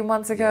did it a few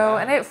months ago,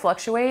 and it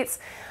fluctuates.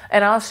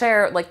 And I'll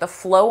share, like, the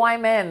flow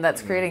I'm in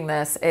that's creating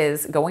this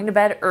is going to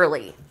bed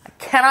early. I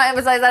cannot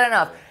emphasize that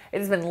enough. It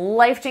has been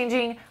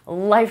life-changing,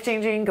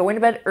 going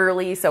to bed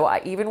early. So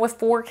even with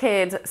 4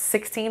 kids,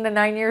 16 to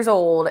 9 years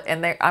old,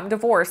 and I'm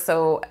divorced,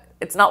 so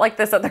it's not like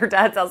this at their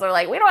dad's house. They're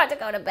like, we don't have to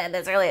go to bed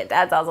this early at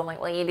dad's house. I'm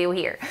like, well, you do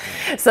here.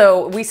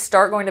 So we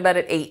start going to bed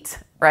at 8,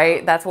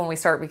 right? That's when we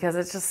start, because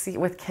it's just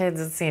with kids,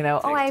 it's,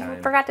 I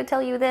forgot to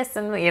tell you this.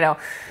 And,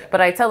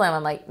 but I tell them,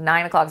 I'm like,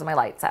 9 o'clock is my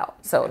lights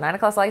out. So 9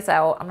 o'clock's lights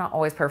out. I'm not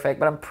always perfect,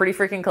 but I'm pretty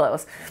freaking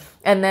close.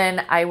 And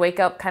then I wake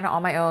up kind of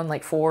on my own,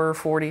 like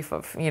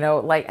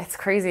 4:40, like, it's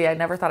crazy. I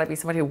never thought I'd be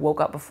somebody who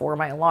woke up before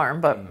my alarm,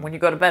 but when you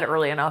go to bed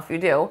early enough, you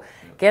do.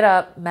 Get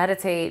up,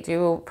 meditate,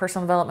 do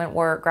personal development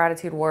work,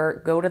 gratitude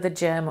work, go to the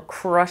gym,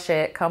 crush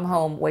it, come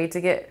home, wait to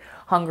get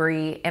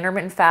hungry,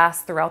 intermittent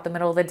fast throughout the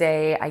middle of the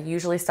day. I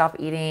usually stop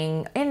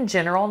eating in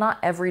general, not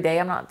every day.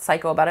 I'm not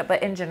psycho about it,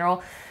 but in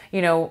general,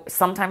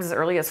 sometimes as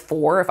early as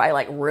 4 if I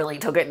like really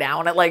took it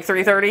down at like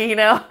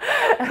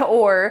 3:30,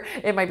 or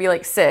it might be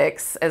like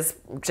 6 as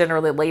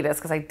generally latest,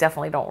 because I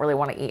definitely don't really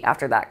want to eat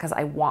after that, because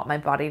I want my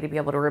body to be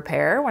able to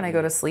repair when I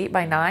go to sleep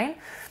by 9.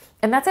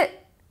 And that's it.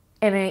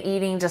 And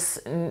eating just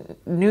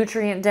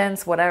nutrient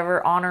dense,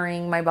 whatever,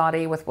 honoring my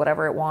body with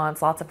whatever it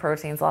wants, lots of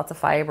proteins, lots of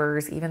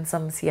fibers, even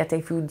some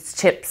Siete Foods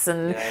chips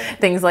and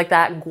things like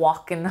that,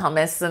 guac and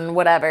hummus and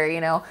whatever,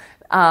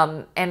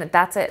 and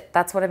that's it.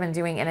 That's what I've been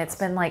doing. And it's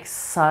been like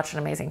such an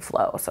amazing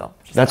flow. So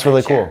that's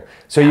really cool.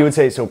 So you would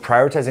say, so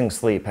prioritizing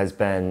sleep has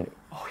been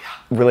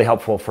really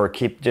helpful for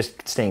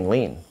just staying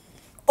lean.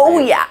 Oh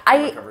yeah.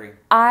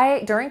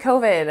 I during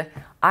COVID,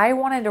 I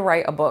wanted to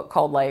write a book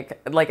called like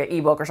an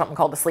ebook or something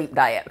called The Sleep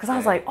Diet, because I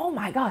was like, oh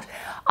my gosh,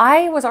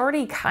 I was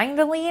already kind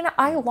of lean.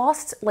 I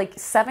lost like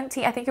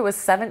 17, I think it was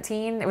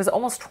 17, it was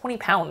almost 20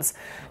 pounds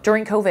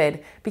during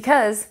COVID,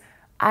 because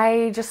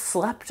I just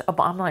slept.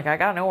 I'm like, I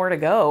got nowhere to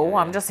go.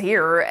 I'm just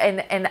here.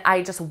 And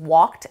I just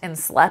walked and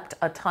slept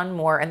a ton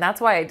more. And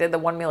that's why I did the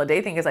 1 meal a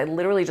day thing, because I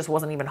literally just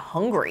wasn't even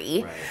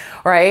hungry.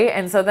 Right.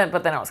 And so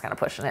but then I was kind of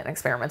pushing it and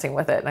experimenting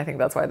with it. And I think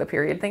that's why the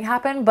period thing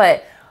happened.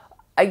 But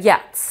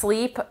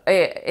sleep,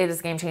 it is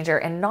a game changer.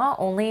 And not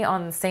only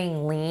on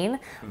staying lean,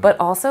 but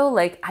also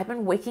like I've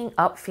been waking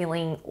up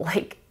feeling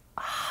like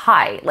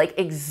high, like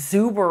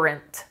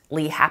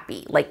exuberantly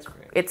happy. Like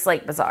it's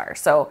like bizarre.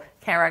 So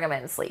can't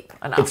recommend sleep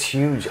enough. It's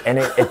huge, and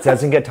it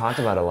doesn't get talked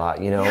about a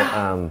lot.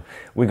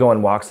 We go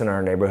on walks in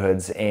our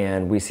neighborhoods,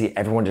 and we see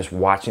everyone just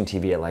watching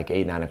TV at like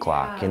 8, 9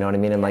 o'clock. You know what I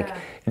mean? And like,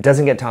 it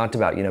doesn't get talked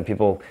about.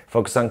 People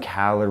focus on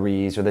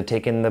calories, or they're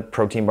taking the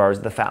protein bars,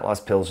 the fat loss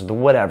pills, or the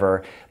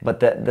whatever. But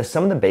the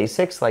some of the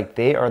basics, like,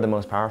 they are the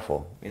most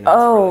powerful.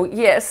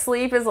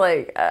 Sleep is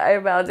like, I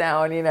bow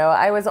down.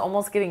 I was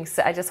almost getting.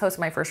 I just hosted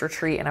my first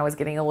retreat, and I was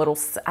getting a little.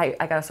 I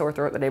got a sore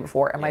throat the day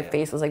before, and my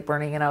face was like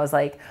burning, and I was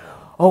like,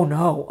 oh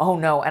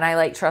no. And I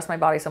like trust my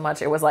body so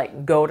much. It was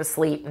like, go to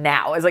sleep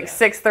now. It was like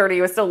 6:30.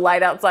 It was still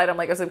light outside. I'm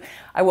like,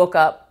 I woke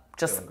up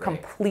just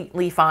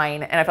completely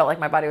fine. And I felt like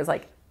my body was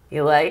like,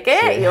 you like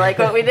it? You like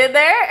what we did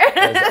there?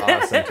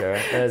 That's awesome,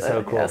 Tara. That is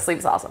so cool. Yeah,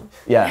 sleep's awesome.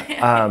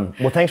 Yeah.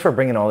 Well, thanks for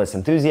bringing all this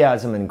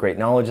enthusiasm and great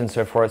knowledge and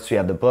so forth. So you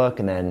have the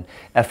book, and then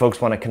if folks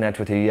want to connect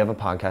with you, you have a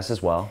podcast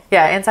as well.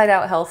 Yeah, Inside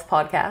Out Health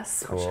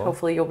Podcast, which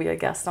hopefully you'll be a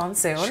guest on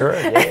soon. Sure,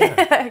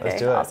 yeah. Let's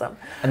do it. Awesome.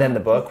 And then the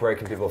book, where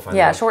can people find it?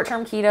 Yeah, Short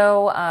Term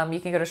Keto. You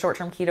can go to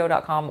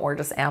shorttermketo.com, or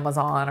just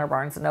Amazon or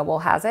Barnes & Noble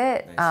has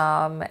it.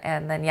 Nice.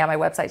 And then, my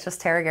website's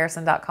just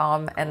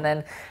taragarrison.com. Cool. And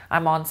then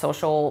I'm on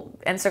social.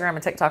 Instagram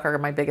and TikTok are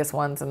my biggest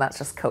ones, and that's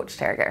just Coach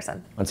Tara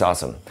Garrison. That's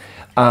awesome.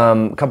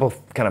 A couple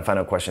of kind of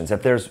final questions.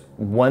 If there's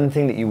one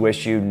thing that you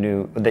wish you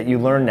knew, that you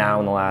learned now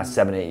in the last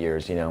 7-8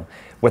 years,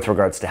 with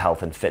regards to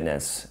health and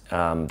fitness,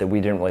 that we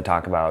didn't really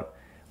talk about,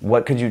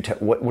 what could you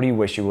what do you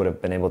wish you would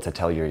have been able to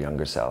tell your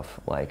younger self,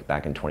 like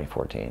back in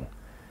 2014,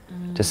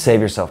 to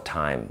save yourself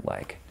time?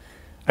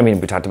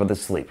 We talked about the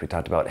sleep, we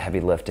talked about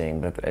heavy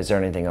lifting, but is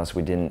there anything else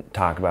we didn't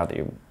talk about that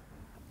you?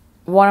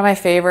 One of my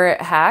favorite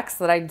hacks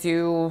that I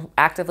do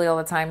actively all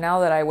the time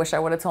now, that I wish I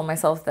would have told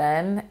myself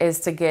then,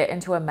 is to get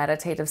into a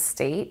meditative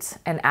state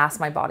and ask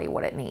my body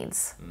what it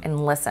needs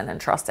and listen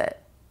and trust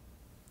it.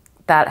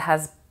 That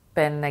has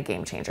been a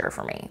game changer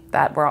for me.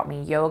 That brought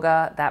me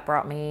yoga. That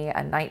brought me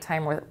a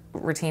nighttime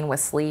routine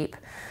with sleep.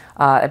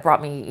 It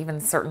brought me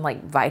even certain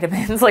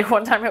vitamins.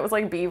 One time it was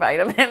B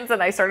vitamins,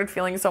 and I started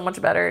feeling so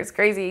much better. It's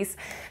crazy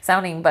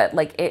sounding, but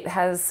it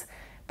has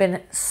been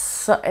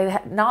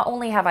not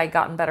only have I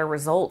gotten better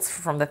results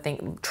from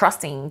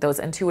trusting those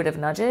intuitive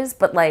nudges,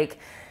 but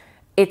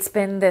it's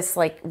been this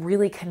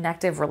really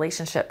connective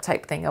relationship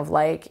type thing of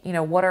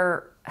what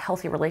are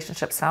healthy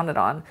relationships founded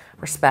on?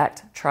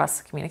 Respect,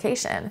 trust,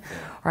 communication,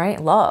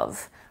 right?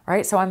 Love,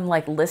 right? So I'm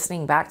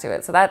listening back to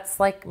it. So that's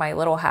my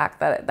little hack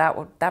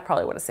that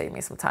probably would have saved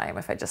me some time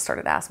if I just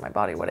started asking my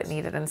body what it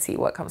needed and see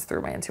what comes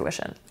through my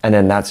intuition. And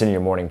then that's in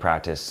your morning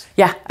practice.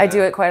 Yeah, I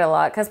do it quite a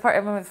lot, because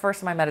first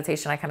of my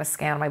meditation, I kind of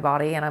scan my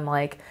body, and I'm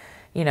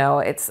you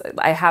know,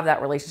 I have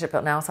that relationship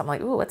now. So I'm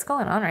like, ooh, what's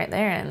going on right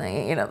there? And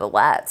the, you know, the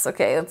lats.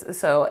 Okay.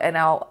 So, and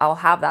I'll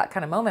have that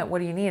kind of moment. What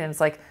do you need? And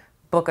it's like,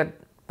 book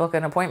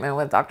an appointment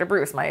with Dr.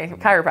 Bruce, my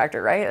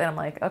chiropractor. Right. And I'm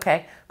like,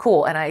 okay,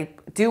 cool. And I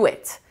do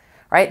it.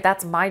 Right.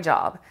 That's my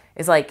job,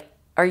 is like,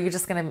 are you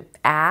just going to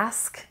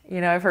ask?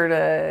 You know, I've heard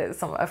a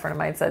friend of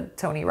mine said,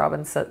 Tony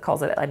Robbins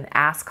calls it an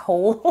ask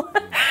hole,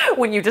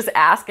 when you just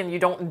ask and you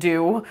don't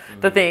do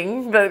the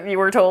thing that you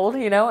were told,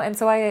 you know? And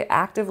so I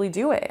actively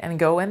do it and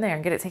go in there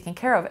and get it taken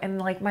care of. And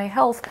like my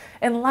health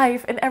and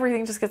life and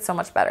everything just gets so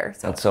much better.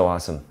 So that's so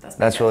awesome.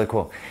 That's really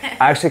cool.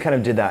 I actually kind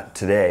of did that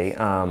today.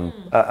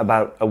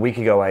 About a week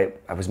ago,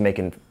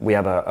 we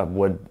have a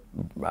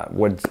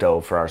wood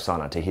stove for our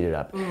sauna to heat it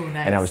up. Ooh,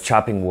 nice. And I was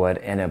chopping wood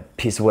and a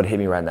piece of wood hit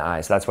me right in the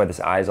eye. So that's why this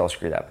eye is all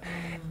screwed up.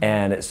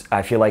 And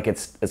I feel like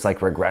it's like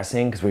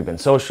regressing, because we've been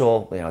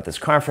social, you know, at this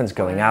conference,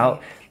 going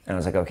out. And I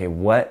was like, okay,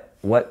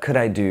 what could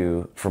I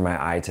do for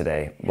my eye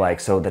today? Like,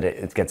 so that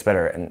it gets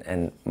better.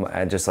 And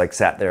I just like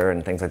sat there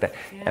and things like that.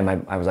 Yeah. And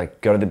I was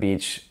like, go to the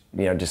beach,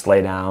 you know, just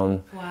lay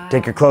down,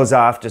 take your clothes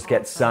off, just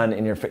get sun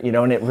in your, you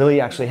know, and it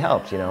really actually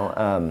helped, you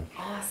know.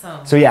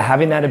 So yeah,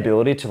 having that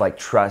ability to like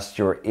trust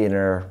your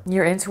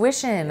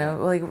intuition,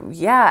 like,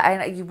 yeah.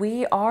 And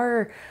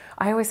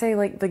I always say,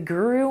 like, the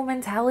guru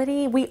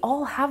mentality, we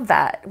all have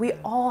that. We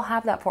all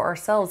have that for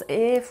ourselves.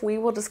 If we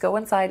will just go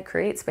inside,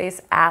 create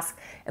space, ask,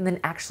 and then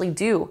actually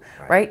do,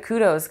 right?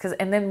 Kudos.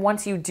 And then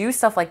once you do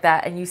stuff like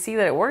that and you see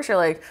that it works, you're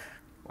like,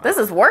 this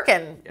is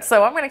working. Yeah.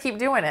 So I'm going to keep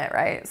doing it,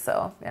 right?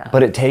 So, yeah.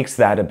 But it takes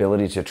that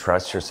ability to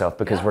trust yourself,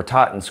 because we're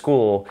taught in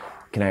school,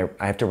 I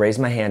have to raise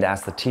my hand,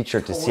 ask the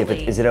teacher to see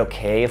is it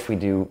okay if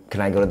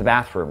can I go to the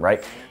bathroom,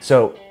 right?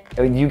 So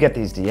you get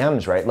these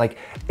DMs, right? Like,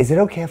 is it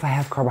okay if I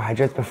have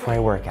carbohydrates before I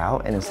work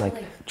out? And it's like,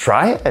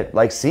 try it.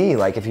 Like, see,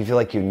 like if you feel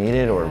like you need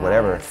it or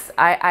whatever.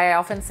 I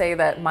often say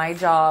that my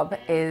job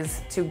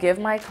is to give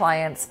my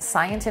clients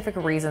scientific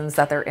reasons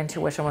that their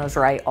intuition was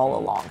right all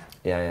along.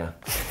 Yeah.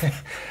 Exactly.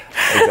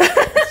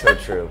 It's so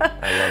true.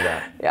 I love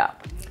that. Yeah.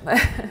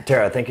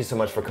 Tara, thank you so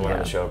much for coming on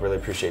the show. I really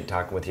appreciate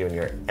talking with you and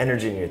your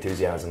energy and your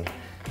enthusiasm.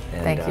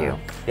 And, thank you.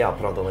 Yeah, I'll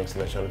put all the links in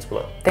the show notes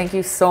below. Thank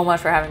you so much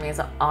for having me. It's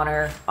an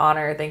honor.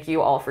 Thank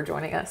you all for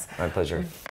joining us. My pleasure.